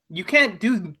Rome. You can't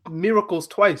do miracles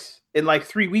twice in like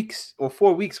 3 weeks or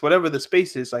 4 weeks, whatever the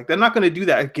space is. Like, they're not going to do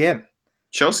that again.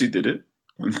 Chelsea did it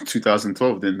in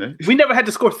 2012, didn't they? We never had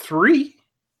to score 3.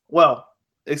 Well,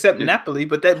 except Napoli,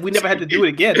 but that we never had to do it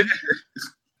again.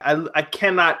 I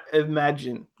cannot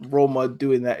imagine Roma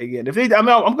doing that again. I'm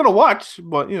going to watch,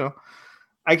 but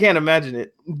I can't imagine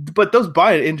it. But those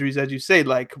Bayern injuries, as you say,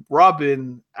 like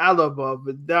Robin, Alaba,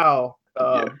 Vidal,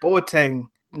 Boateng,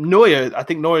 Neuer. I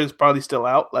think Neuer is probably still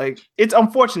out. Like, it's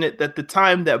unfortunate that the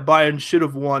time that Bayern should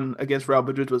have won against Real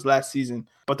Madrid was last season,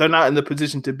 but they're not in the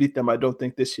position to beat them, I don't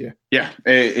think, this year. Yeah,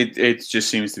 it just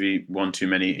seems to be one too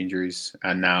many injuries,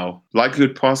 and now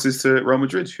likelihood passes to Real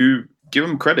Madrid, who give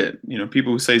him credit.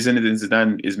 People who say Zinedine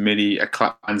Zidane is merely a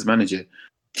claphands manager.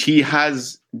 He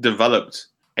has developed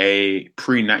a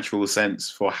preternatural sense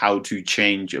for how to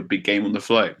change a big game on the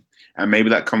fly, and maybe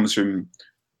that comes from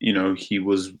he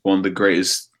was one of the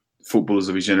greatest footballers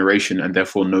of his generation and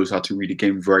therefore knows how to read a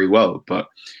game very well. But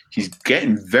he's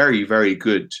getting very, very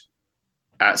good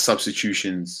at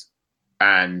substitutions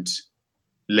and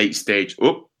late stage.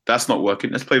 Oh, that's not working.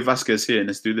 Let's play Vasquez here and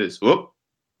let's do this. Oh,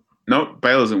 no,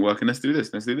 Bale isn't working. Let's do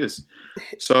this. Let's do this.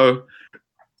 So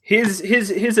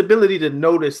his ability to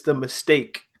notice the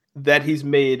mistake that he's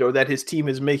made or that his team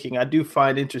is making, I do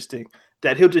find interesting.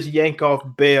 That he'll just yank off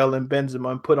Bale and Benzema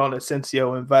and put on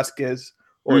Asensio and Vasquez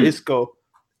or Isco,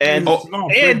 and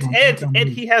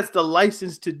he has the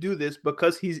license to do this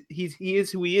because he is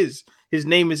who he is. His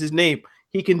name is his name.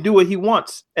 He can do what he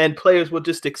wants, and players will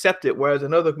just accept it. Whereas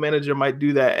another manager might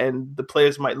do that, and the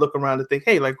players might look around and think,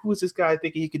 "Hey, like, who is this guy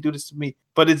thinking he can do this to me?"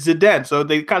 But it's Zidane, so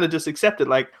they kind of just accept it.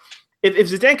 Like, if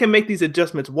Zidane can make these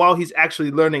adjustments while he's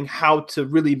actually learning how to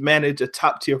really manage a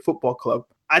top tier football club,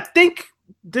 I think.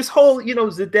 This whole,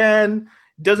 Zidane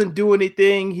doesn't do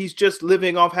anything. He's just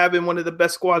living off having one of the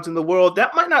best squads in the world.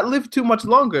 That might not live too much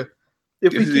longer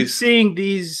if we keep seeing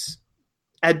these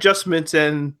adjustments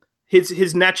and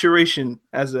his maturation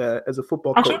as a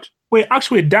football coach.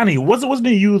 Actually, Danny, wasn't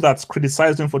it you that's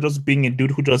criticized him for just being a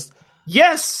dude who just?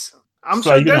 Yes, I'm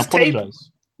sure there's tape.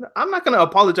 I'm not going to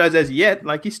apologize as yet.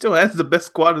 Like, he still has the best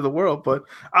squad in the world, but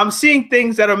I'm seeing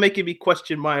things that are making me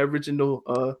question my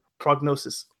original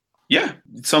prognosis. Yeah,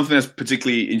 something that's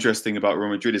particularly interesting about Real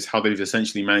Madrid is how they've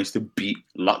essentially managed to beat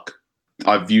luck.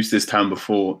 I've used this term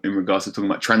before in regards to talking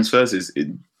about transfers.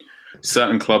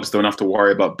 Certain clubs don't have to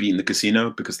worry about beating the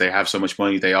casino because they have so much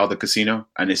money. They are the casino.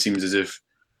 And it seems as if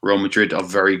Real Madrid are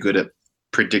very good at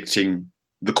predicting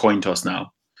the coin toss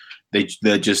now.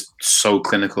 They're just so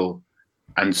clinical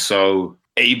and so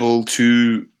able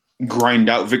to grind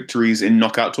out victories in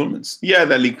knockout tournaments. Yeah,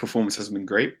 their league performance has been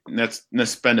great. Let's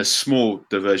spend a small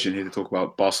diversion here to talk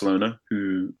about Barcelona,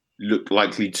 who look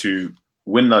likely to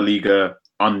win La Liga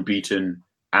unbeaten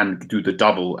and do the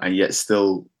double, and yet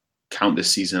still count this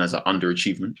season as an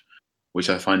underachievement, which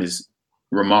I find is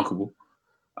remarkable.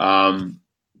 But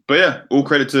yeah, all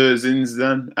credit to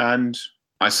Zidane. And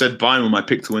I said Bayern were my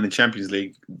pick to win the Champions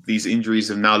League. These injuries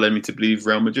have now led me to believe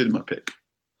Real Madrid is my pick.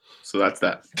 So that's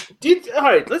that. All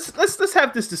right, let's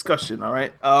have this discussion. All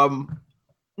right.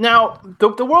 Now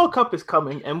the World Cup is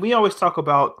coming, and we always talk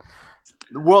about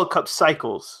the World Cup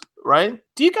cycles, right?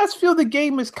 Do you guys feel the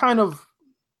game is kind of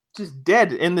just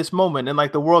dead in this moment, and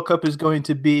like the World Cup is going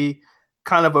to be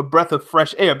kind of a breath of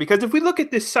fresh air? Because if we look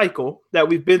at this cycle that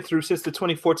we've been through since the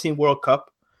 2014 World Cup,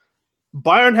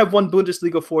 Bayern have won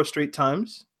Bundesliga 4 straight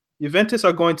times. Juventus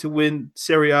are going to win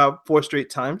Serie A 4 straight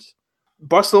times.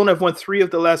 Barcelona have won 3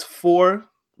 of the last 4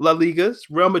 La Ligas.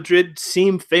 Real Madrid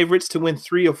seem favorites to win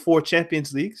 3 of 4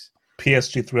 Champions Leagues.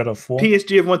 PSG 3 out of 4.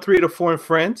 PSG have won 3 out of 4 in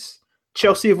France.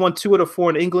 Chelsea have won 2 out of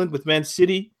 4 in England with Man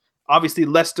City. Obviously,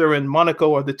 Leicester and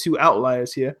Monaco are the 2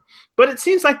 outliers here. But it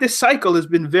seems like this cycle has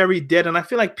been very dead, and I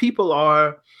feel like people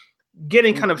are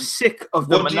getting kind of sick of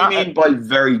the monotony. What do you mean by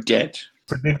very dead?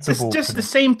 Predictable. It's just the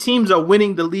same teams are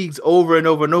winning the leagues over and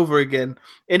over and over again,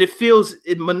 and it feels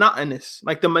monotonous,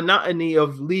 like the monotony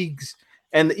of leagues.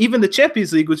 And even the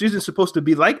Champions League, which isn't supposed to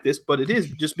be like this, but it is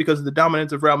just because of the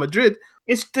dominance of Real Madrid.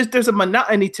 There's a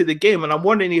monotony to the game, and I'm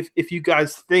wondering if you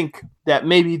guys think that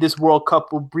maybe this World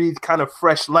Cup will breathe kind of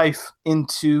fresh life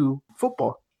into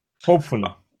football.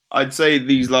 Hopefully. I'd say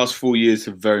these last 4 years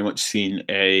have very much seen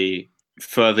a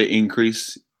further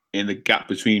increase in the gap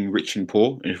between rich and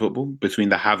poor in football, between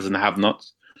the haves and the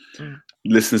have-nots.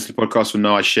 Listeners to the podcast will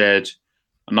know I shared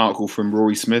an article from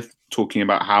Rory Smith talking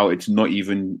about how it's not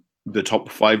even the top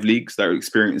 5 leagues that are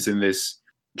experiencing this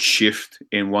shift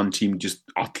in one team just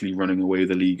utterly running away with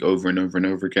the league over and over and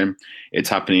over again. It's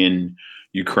happening in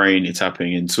Ukraine, it's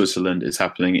happening in Switzerland, it's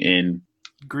happening in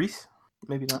Greece,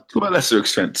 maybe not. To a lesser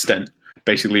extent.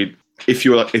 Basically, if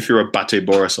you're a Bate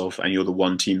Borisov and you're the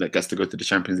one team that gets to go to the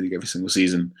Champions League every single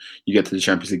season, you get to the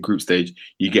Champions League group stage,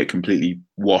 you get completely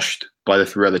washed by the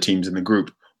 3 other teams in the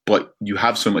group. But you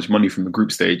have so much money from the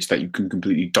group stage that you can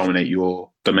completely dominate your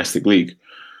domestic league,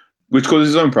 which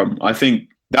causes its own problem. I think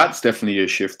that's definitely a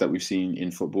shift that we've seen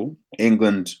in football.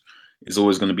 England is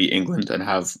always going to be England and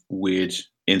have weird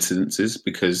incidences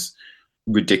because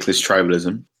ridiculous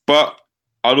tribalism. But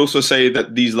I'd also say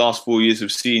that these last 4 years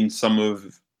have seen some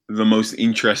of the most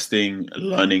interesting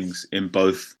learnings in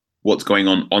both what's going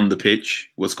on the pitch,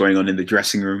 what's going on in the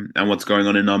dressing room, and what's going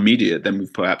on in our media than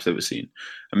we've perhaps ever seen.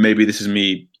 And maybe this is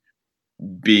me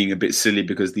being a bit silly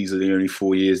because these are the only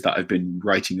 4 years that I've been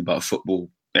writing about football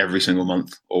every single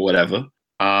month or whatever.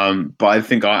 But I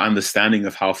think our understanding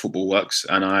of how football works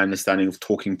and our understanding of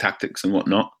talking tactics and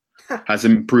whatnot has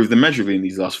improved immeasurably in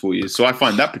these last 4 years. So I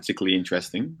find that particularly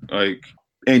interesting. Like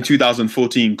in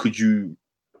 2014, could you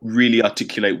really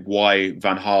articulate why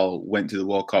Van Gaal went to the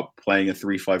World Cup playing a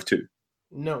 3-5-2?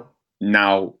 No.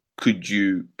 Now, could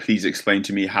you please explain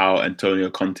to me how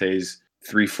Antonio Conte's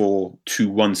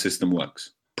 3-4-2-1 system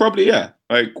works? Probably, yeah.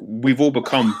 Like we've all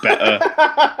become better.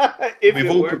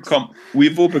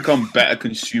 We've all become better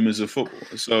consumers of football.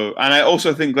 So, and I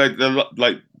also think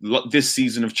this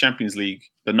season of Champions League,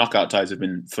 the knockout ties have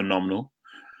been phenomenal.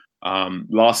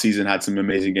 Last season had some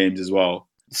amazing games as well.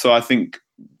 So I think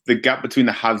the gap between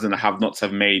the haves and the have-nots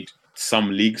have made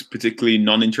some leagues particularly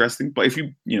non-interesting. But if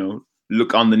you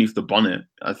look underneath the bonnet,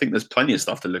 I think there's plenty of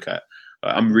stuff to look at.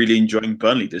 I'm really enjoying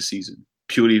Burnley this season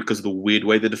purely because of the weird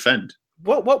way they defend.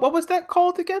 What was that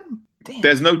called again? Damn.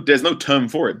 There's no term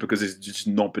for it because it's just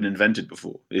not been invented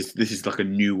before. This is like a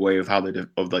new way of how they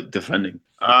defending.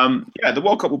 The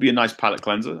World Cup will be a nice palate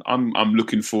cleanser. I'm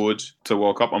looking forward to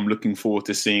World Cup. I'm looking forward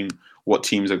to seeing what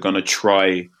teams are going to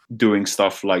try doing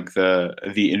stuff like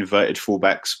the inverted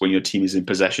fullbacks when your team is in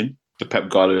possession, the Pep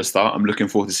Guardiola style. I'm looking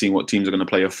forward to seeing what teams are going to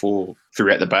play a 4-3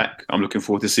 at the back. I'm looking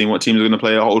forward to seeing what teams are going to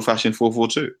play a old-fashioned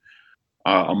 4-4-2.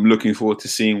 I'm looking forward to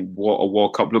seeing what a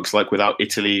World Cup looks like without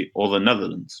Italy or the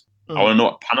Netherlands. I want to know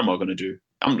what Panama are going to do.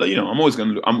 I'm always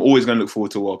going to look forward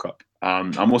to World Cup.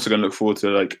 I'm also going to look forward to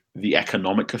like the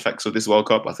economic effects of this World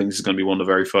Cup. I think this is going to be one of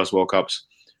the very first World Cups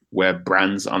where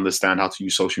brands understand how to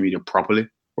use social media properly.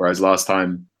 Whereas last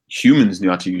time humans knew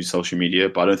how to use social media,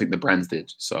 but I don't think the brands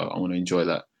did. So I want to enjoy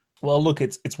that. Well, look,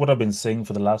 it's what I've been saying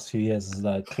for the last few years is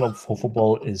that club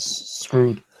football is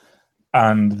screwed.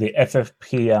 And the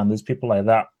FFP and these people like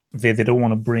that, they don't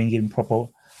want to bring in proper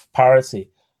parity.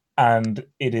 And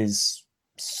it is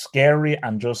scary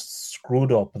and just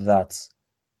screwed up that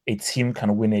a team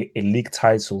can win a league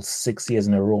title 6 years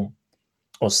in a row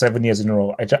or 7 years in a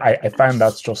row. I find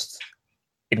that's just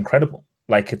incredible.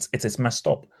 Like it's messed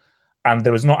up. And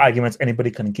there is no argument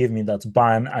anybody can give me that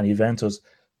Bayern and Juventus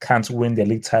can't win their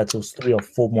league titles 3 or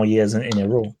 4 more years in a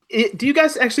row. Do you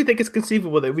guys actually think it's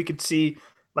conceivable that we could see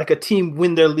like a team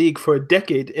win their league for a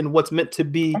decade in what's meant to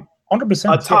be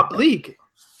 100%, a top league?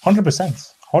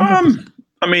 100%. I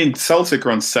mean, Celtic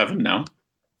are on 7 now,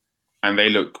 and they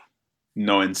look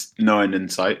no end in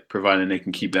sight, providing they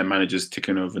can keep their managers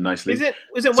ticking over nicely. Is it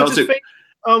what's his face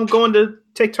going to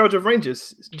take charge of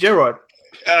Rangers? Gerrard.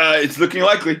 It's looking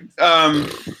likely.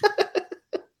 That's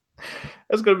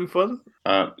gonna be fun.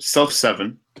 Celtic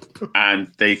 7,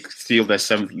 and they steal their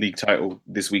 7th league title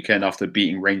this weekend after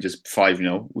beating Rangers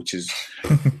 5-0, which is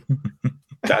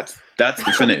that's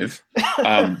definitive.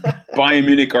 Bayern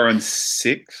Munich are on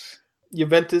 6.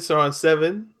 Juventus are on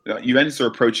 7. Juventus are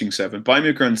approaching 7. Bayern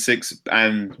Munich are on 6,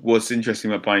 and what's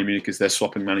interesting about Bayern Munich is they're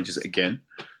swapping managers again.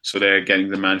 So they're getting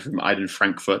the man from Eintracht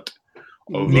Frankfurt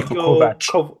over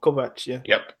Niko Kovac. Yeah.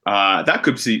 Yep. That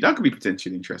could be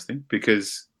potentially interesting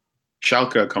because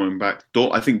Schalke are coming back.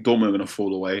 I think Dortmund are going to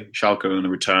fall away. Schalke are going to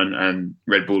return, and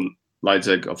Red Bull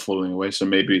Leipzig are falling away. So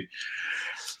maybe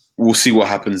we'll see what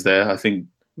happens there. I think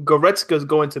Goretzka's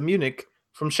going to Munich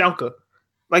from Schalke.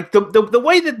 Like the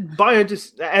way that Bayern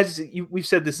just, we've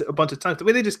said this a bunch of times, the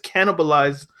way they just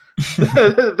cannibalize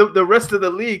the rest of the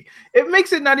league, it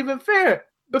makes it not even fair.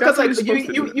 Because like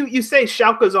you say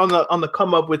Schalke's on the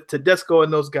come up with Tedesco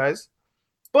and those guys.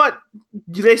 But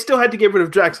they still had to get rid of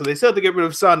Draxler. They still had to get rid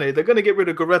of Sané. They're going to get rid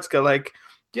of Goretzka. Like,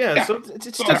 Yeah, so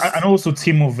it's So, just and also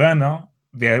Timo Werner.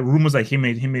 There are rumors that he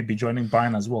may be joining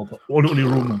Bayern as well, but only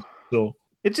rumors. So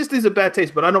it just is a bad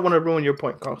taste. But I don't want to ruin your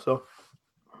point, Carl. So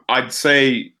I'd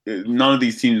say none of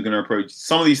these teams are going to approach.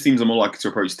 Some of these teams are more likely to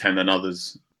approach 10 than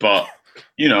others. But,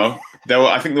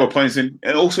 I think there were players in.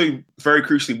 And also, very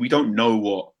crucially, we don't know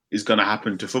what is going to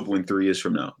happen to football in 3 years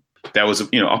from now. There was,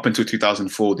 up until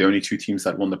 2004, the only two teams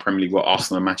that won the Premier League were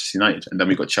Arsenal and Manchester United. And then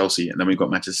we got Chelsea, and then we got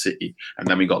Manchester City, and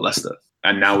then we got Leicester.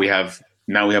 And now we have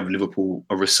Liverpool,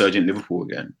 a resurgent Liverpool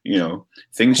again.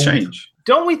 Things change.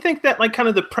 don't we think that like kind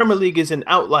of the Premier League is an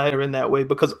outlier in that way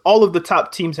because all of the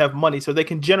top teams have money, so they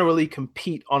can generally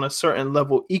compete on a certain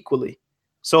level equally.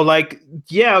 So like,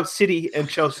 yeah, City and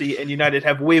Chelsea and United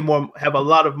have a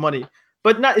lot of money,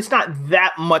 but it's not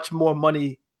that much more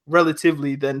money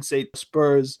relatively than say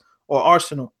Spurs or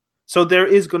Arsenal. So there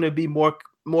is going to be more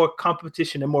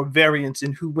competition and more variance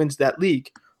in who wins that league.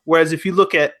 Whereas if you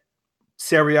look at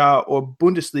Serie A or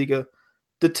Bundesliga,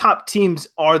 the top teams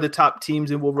are the top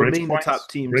teams and will remain the top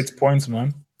teams. Great points,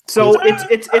 man. So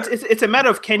it's a matter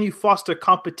of can you foster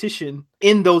competition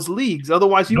in those leagues?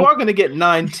 Otherwise, you are going to get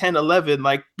 9, 10, 11.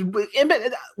 Like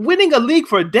winning a league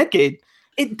for a decade,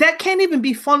 that can't even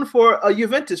be fun for a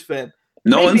Juventus fan.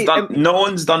 No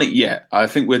one's done it yet. I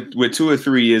think we're 2 or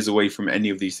 3 years away from any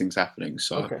of these things happening.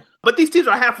 So, okay. But these teams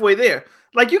are halfway there.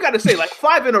 Like you got to say, like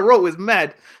 5 in a row is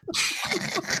mad.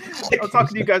 I'm talking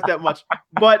to you guys that much,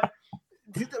 but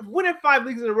winning 5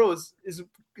 leagues in a row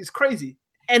is crazy.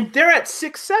 And they're at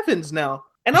 6 sevens now.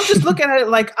 And I'm just looking at it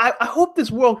like, I hope this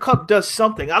World Cup does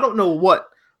something. I don't know what.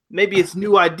 Maybe it's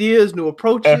new ideas, new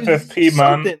approaches. FFP,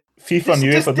 something. Man. FIFA and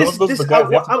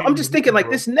UEFA. I'm just thinking like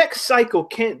this next cycle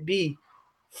can't be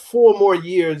 4 more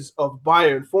years of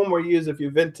Bayern, 4 more years of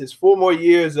Juventus, 4 more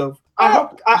years of...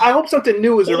 I hope something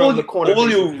new is around the corner. All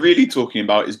you're really talking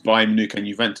about is Bayern Munich and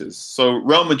Juventus. So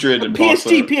Real Madrid and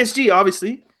Barcelona... PSG,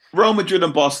 obviously. Real Madrid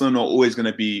and Barcelona are always going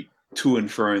to be to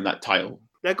and fro in that title.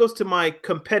 That goes to my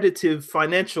competitive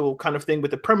financial kind of thing with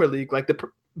the Premier League. Like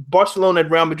Barcelona and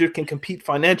Real Madrid can compete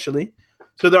financially,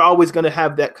 so they're always going to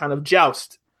have that kind of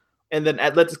joust. And then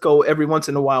Atletico every once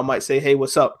in a while might say, "Hey,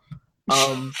 what's up?"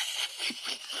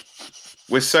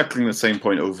 We're circling the same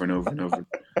point over and over and over.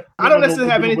 I don't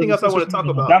necessarily have anything else I want to talk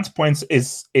about. Dan's point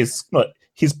is no,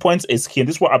 his point is key. And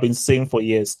this is what I've been saying for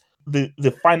years.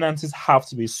 The finances have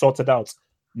to be sorted out.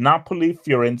 Napoli,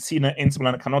 Fiorentina, Inter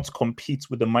Milan cannot compete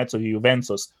with the might of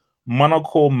Juventus.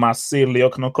 Monaco, Marseille, Lyon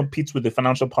cannot compete with the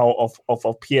financial power of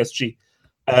PSG.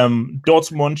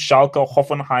 Dortmund, Schalke,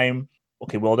 Hoffenheim.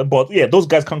 Okay, well, but yeah, those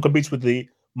guys can't compete with the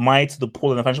might, the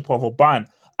pull, and the financial power of Bayern.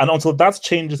 And until that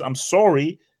changes, I'm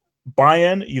sorry,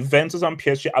 Bayern, Juventus, and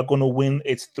PSG are going to win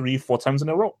it 3-4 times in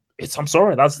a row. I'm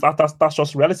sorry, that's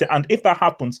just reality. And if that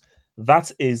happens,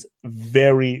 that is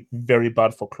very, very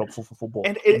bad for club football.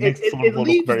 And it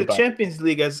leaves the Champions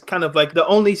League as kind of like the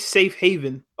only safe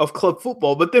haven of club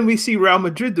football. But then we see Real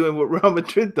Madrid doing what Real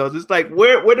Madrid does. It's like,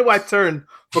 where do I turn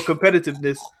for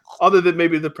competitiveness other than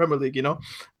maybe the Premier League, you know?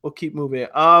 We'll keep moving.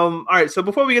 All right, so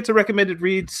before we get to recommended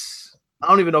reads, I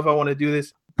don't even know if I want to do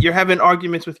this. You're having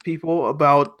arguments with people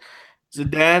about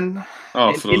Zidane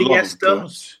and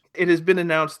Iniesta. It has been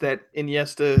announced that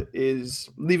Iniesta is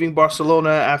leaving Barcelona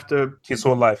after his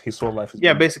whole life.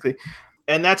 Yeah, basically.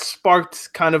 And that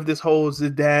sparked kind of this whole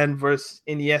Zidane versus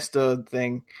Iniesta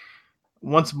thing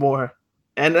once more.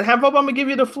 And I'm going to give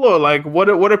you the floor. Like, what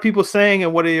are people saying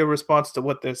and what are your response to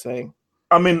what they're saying?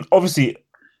 I mean, obviously,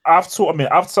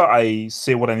 after I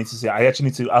say what I need to say, I actually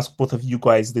need to ask both of you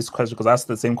guys this question because I asked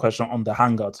the same question on the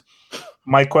Hangout.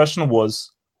 My question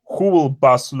was, who will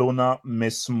Barcelona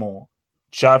miss more?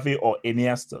 Xavi or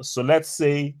Iniesta? So let's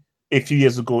say a few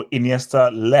years ago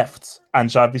Iniesta left and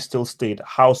Xavi still stayed.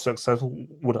 How successful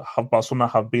would Barcelona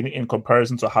have been in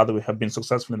comparison to how they have been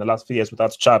successful in the last few years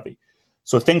without Xavi?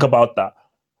 So think about that.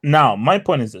 Now, my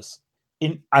point is this,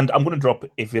 and I'm going to drop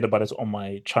a video about it on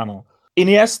my channel.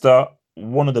 Iniesta,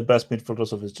 one of the best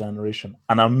midfielders of his generation,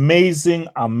 an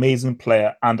amazing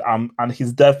player, and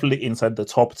he's definitely inside the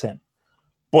top 10.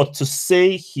 But to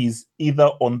say he's either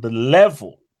on the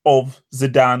level of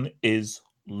Zidane is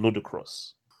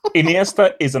ludicrous.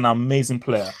 Iniesta is an amazing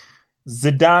player.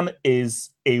 Zidane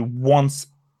is a once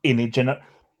in a generation.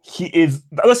 He is,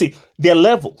 let's see, their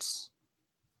levels.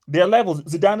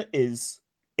 Zidane is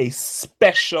a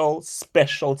special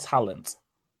talent.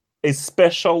 A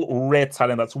special rare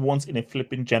talent that's once in a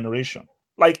flipping generation.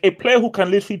 Like a player who can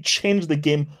literally change the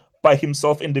game by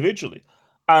himself individually.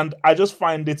 And I just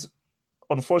find it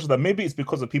unfortunate that maybe it's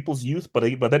because of people's youth, but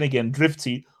then again,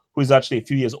 Drifty, who is actually a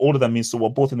few years older than me, so we're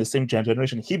both in the same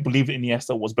generation, he believed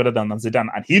Iniesta was better than Zidane,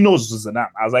 and he knows Zidane,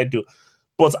 as I do.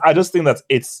 But I just think that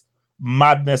it's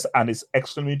madness, and it's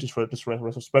extremely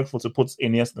disrespectful to put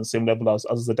Iniesta on the same level as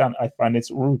Zidane. I find it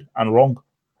rude and wrong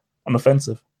and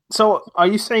offensive. So are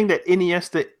you saying that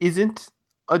Iniesta isn't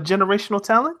a generational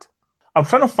talent? I'm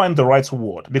trying to find the right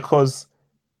word because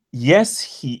yes,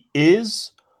 he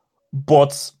is,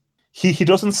 but he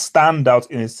doesn't stand out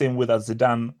in the same way that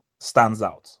Zidane stands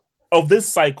out. Of this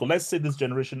cycle, let's say this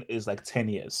generation is like 10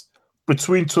 years.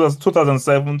 Between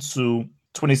 2007 to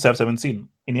 2017,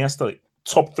 Iniesta,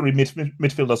 top three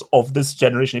midfielders of this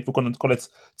generation, if we're going to call it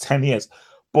 10 years.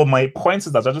 But my point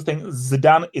is that I just think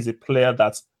Zidane is a player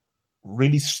that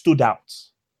really stood out,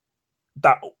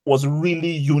 that was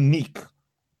really unique,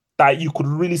 that you could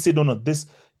really say, no, this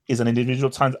is an individual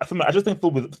talent. I just think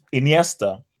with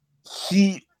Iniesta,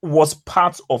 he was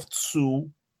part of two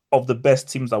of the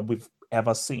best teams that we've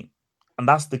ever seen. And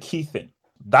that's the key thing.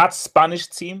 That Spanish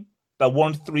team that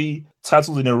won 3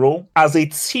 titles in a row, as a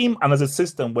team and as a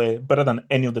system, were better than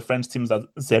any of the French teams that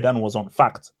Zidane was on.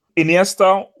 Fact.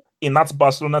 Iniesta in that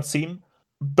Barcelona team,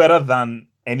 better than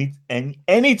any team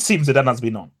Zidane has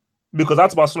been on. Because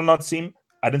that Barcelona team,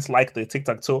 I didn't like the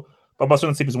tic-tac-toe, but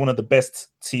Barcelona team is one of the best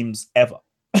teams ever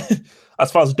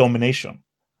as far as domination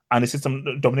and the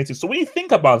system dominated. So when you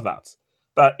think about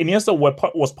that Iniesta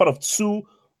was part of 2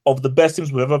 of the best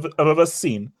teams we've ever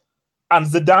seen, and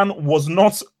Zidane was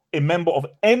not a member of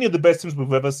any of the best teams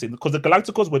we've ever seen, because the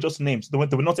Galacticos were just names. They were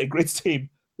not a great team.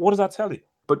 What does that tell you?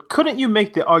 But couldn't you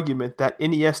make the argument that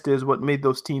Iniesta is what made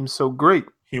those teams so great?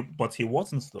 But he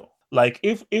wasn't, though. Like,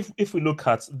 if we look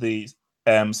at the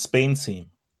Spain team,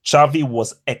 Xavi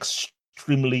was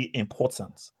extremely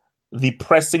important. The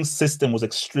pressing system was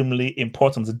extremely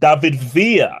important. David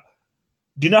Villa.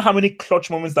 Do you know how many clutch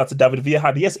moments that David Villa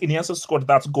had? Yes, Iniesta scored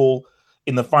that goal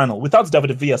in the final. Without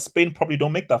David Villa, Spain probably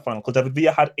don't make that final, because David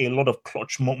Villa had a lot of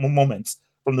clutch moments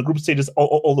from the group stages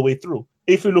all the way through.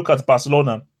 If we look at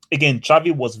Barcelona, again,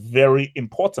 Xavi was very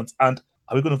important. And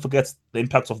are we going to forget the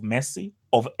impact of Messi,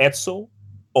 of Eto'o,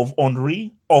 of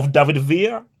Henry, of David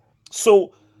Villa?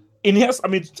 So Iniesta, I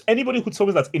mean, anybody who told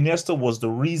me that Iniesta was the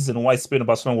reason why Spain and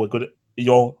Barcelona were good,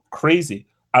 you're crazy.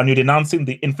 And you're denouncing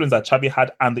the influence that Xavi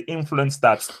had and the influence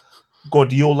that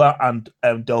Guardiola and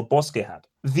Del Bosque had.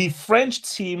 The French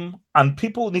team, and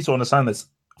people need to understand this,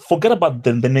 forget about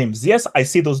the names. Yes, I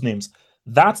see those names.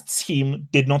 That team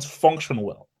did not function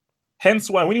well. Hence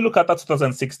why, when you look at that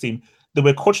 2016, they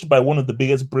were coached by one of the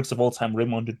biggest bricks of all time,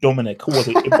 Raymond Domenech, who was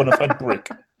a bona fide brick.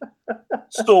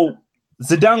 So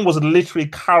Zidane was literally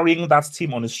carrying that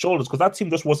team on his shoulders, because that team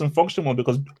just wasn't functioning well,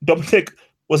 because Domenech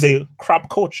was a crap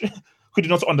coach who did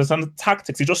not understand the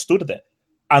tactics. He just stood there.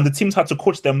 And the teams had to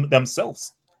coach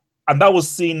themselves. And that was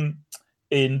seen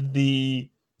in the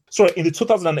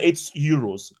 2008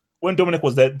 Euros, when Domenech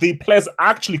was there. The players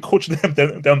actually coached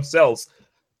themselves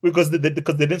because they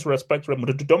didn't respect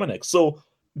Domenech. So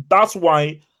that's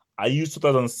why I use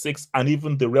 2006 and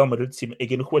even the Real Madrid team,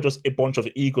 again, who were just a bunch of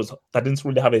egos that didn't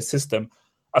really have a system.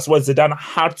 As well, Zidane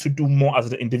had to do more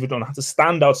as an individual and had to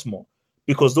stand out more,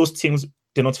 because those teams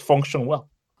did not function well.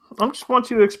 I just want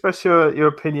you to express your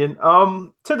opinion.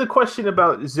 To the question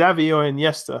about Xavi or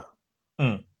Iniesta,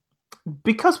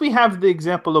 because we have the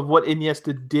example of what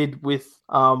Iniesta did with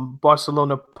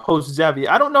Barcelona post Xavi,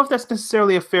 I don't know if that's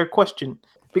necessarily a fair question,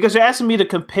 because you're asking me to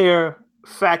compare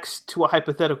facts to a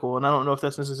hypothetical, and I don't know if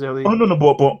that's necessarily. Oh no,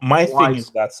 but my thing is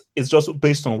that it's just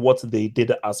based on what they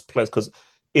did as players. Because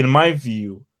in my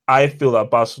view, I feel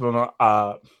that Barcelona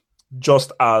are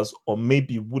just as, or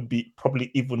maybe would be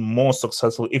probably even more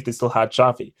successful if they still had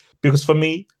Xavi. Because for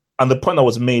me, and the point that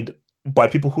was made by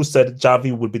people who said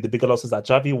Xavi would be the bigger loss, is that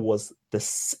Xavi was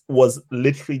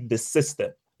literally the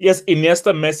system. Yes,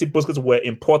 Iniesta, Messi, Busquets were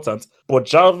important, but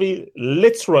Xavi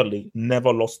literally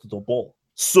never lost the ball.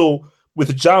 So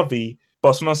with Xavi,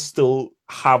 Barcelona still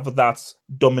have that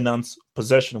dominant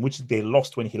possession, which they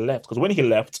lost when he left. Because when he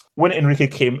left, when Enrique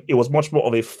came, it was much more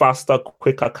of a faster,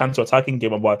 quicker counter-attacking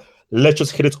game about let's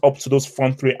just hit it up to those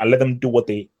front three and let them do what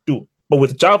they do. But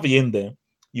with Xavi in there,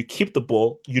 you keep the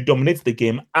ball, you dominate the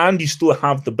game, and you still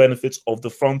have the benefits of the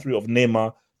front three of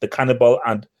Neymar, the Cannibal,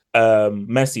 and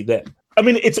Messi there. I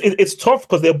mean, it's tough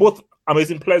because they're both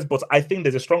amazing players, but I think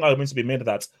there's a strong argument to be made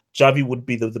that Xavi would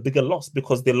be the bigger loss,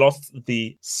 because they lost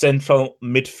the central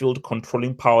midfield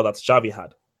controlling power that Xavi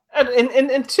had.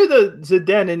 And to the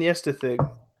Zidane and Iniesta thing,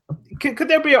 could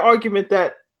there be an argument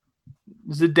that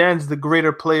Zidane's the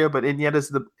greater player, but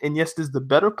Iniesta's the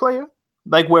better player?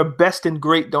 Like, where best and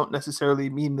great don't necessarily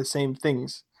mean the same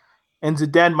things. And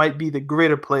Zidane might be the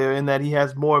greater player in that he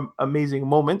has more amazing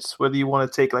moments, whether you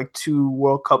want to take like two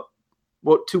World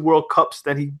Cups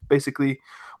that he basically,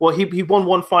 he won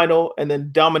one final and then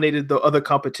dominated the other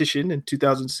competition in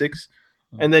 2006.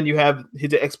 And then you have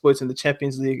his exploits in the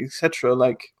Champions League, etc.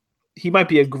 Like, he might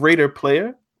be a greater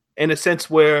player in a sense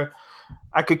where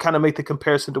I could kind of make the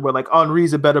comparison to where like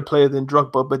Henry's a better player than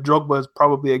Drogba, but Drogba is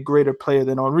probably a greater player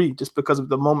than Henry just because of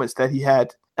the moments that he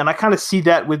had. And I kind of see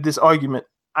that with this argument.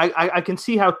 I can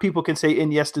see how people can say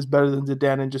Iniesta is better than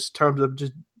Zidane in just terms of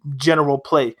just general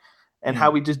play and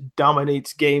how he just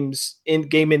dominates games in,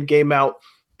 game out,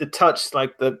 the touch,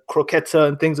 like the croqueta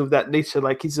and things of that nature.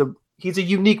 Like he's a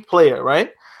unique player,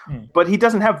 right? But he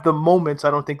doesn't have the moments,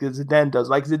 I don't think, that Zidane does.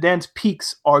 Like Zidane's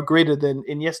peaks are greater than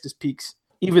Iniesta's peaks,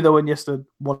 even though Iniesta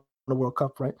won the World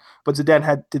Cup, right? But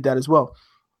Zidane did that as well.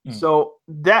 So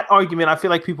that argument, I feel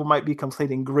like people might be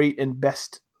conflating great and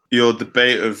best. Your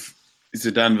debate of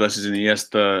Zidane versus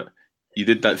Iniesta, you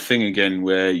did that thing again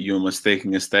where you're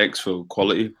mistaking aesthetics for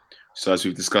quality. So as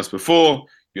we've discussed before,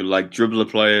 you like dribbler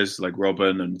players like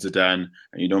Robben and Zidane,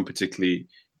 and you don't particularly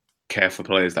care for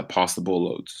players that pass the ball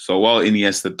loads. So while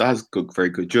Iniesta does very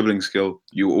good dribbling skill,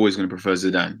 you're always going to prefer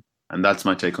Zidane. And that's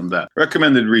my take on that.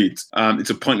 Recommended reads. It's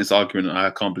a pointless argument.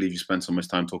 I can't believe you spent so much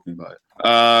time talking about it.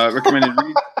 Recommended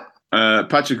reads.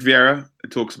 Patrick Vieira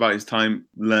talks about his time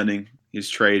learning his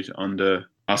trade under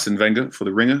Arsene Wenger for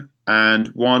The Ringer. And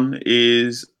one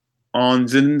is on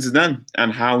Zinedine Zidane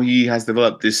and how he has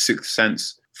developed this sixth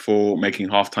sense for making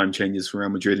halftime changes for Real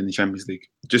Madrid in the Champions League.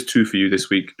 Just 2 for you this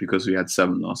week because we had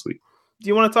 7 last week. Do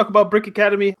you want to talk about Brick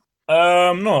Academy?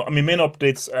 No, I mean, main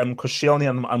updates, Koscielny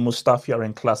and Mustafi are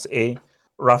in Class A.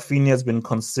 Rafinha has been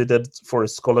considered for a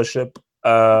scholarship.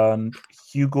 And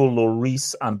Hugo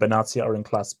Lloris and Benatia are in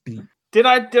Class B. Did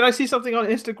I see something on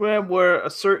Instagram where a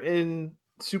certain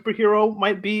superhero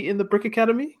might be in the Brick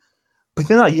Academy? But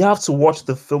then you have to watch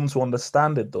the film to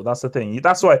understand it, though. That's the thing.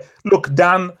 That's why, look,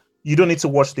 Dan, you don't need to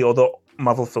watch the other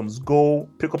Marvel films. Go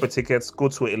pick up a ticket, go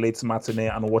to a late matinee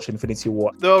and watch Infinity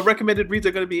War. The recommended reads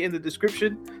are going to be in the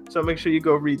description, so make sure you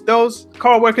go read those.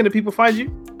 Carl, where can the people find you?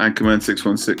 Anchorman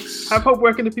 616. Have Hope,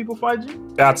 where can the people find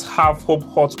you? That's Have Hope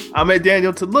Hot. I'm at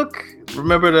Daniel to Look.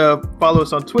 Remember to follow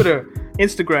us on Twitter,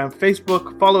 Instagram,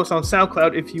 Facebook. Follow us on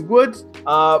SoundCloud if you would.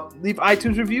 Leave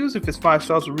iTunes reviews. If it's 5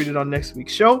 stars, we'll read it on next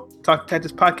week's show. Talk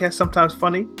Tactics Podcast, sometimes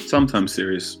funny, sometimes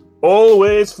serious.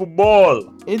 Always football.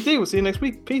 Indeed. We'll see you next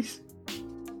week. Peace.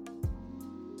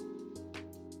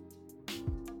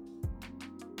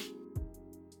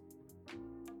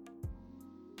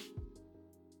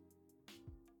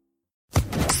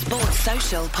 Sports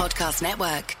Social Podcast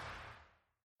Network.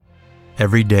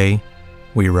 Every day,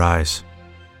 we rise,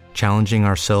 challenging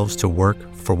ourselves to work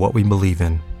for what we believe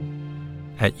in.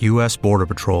 At U.S. Border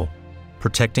Patrol,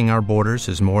 protecting our borders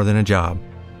is more than a job.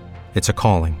 It's a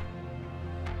calling.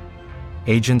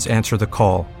 Agents answer the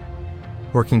call,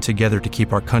 working together to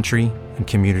keep our country and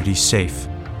communities safe.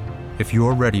 If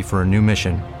you're ready for a new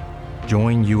mission,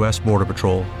 join U.S. Border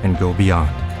Patrol and go beyond.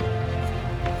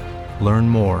 Learn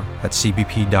more at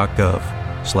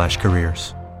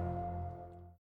cbp.gov/careers.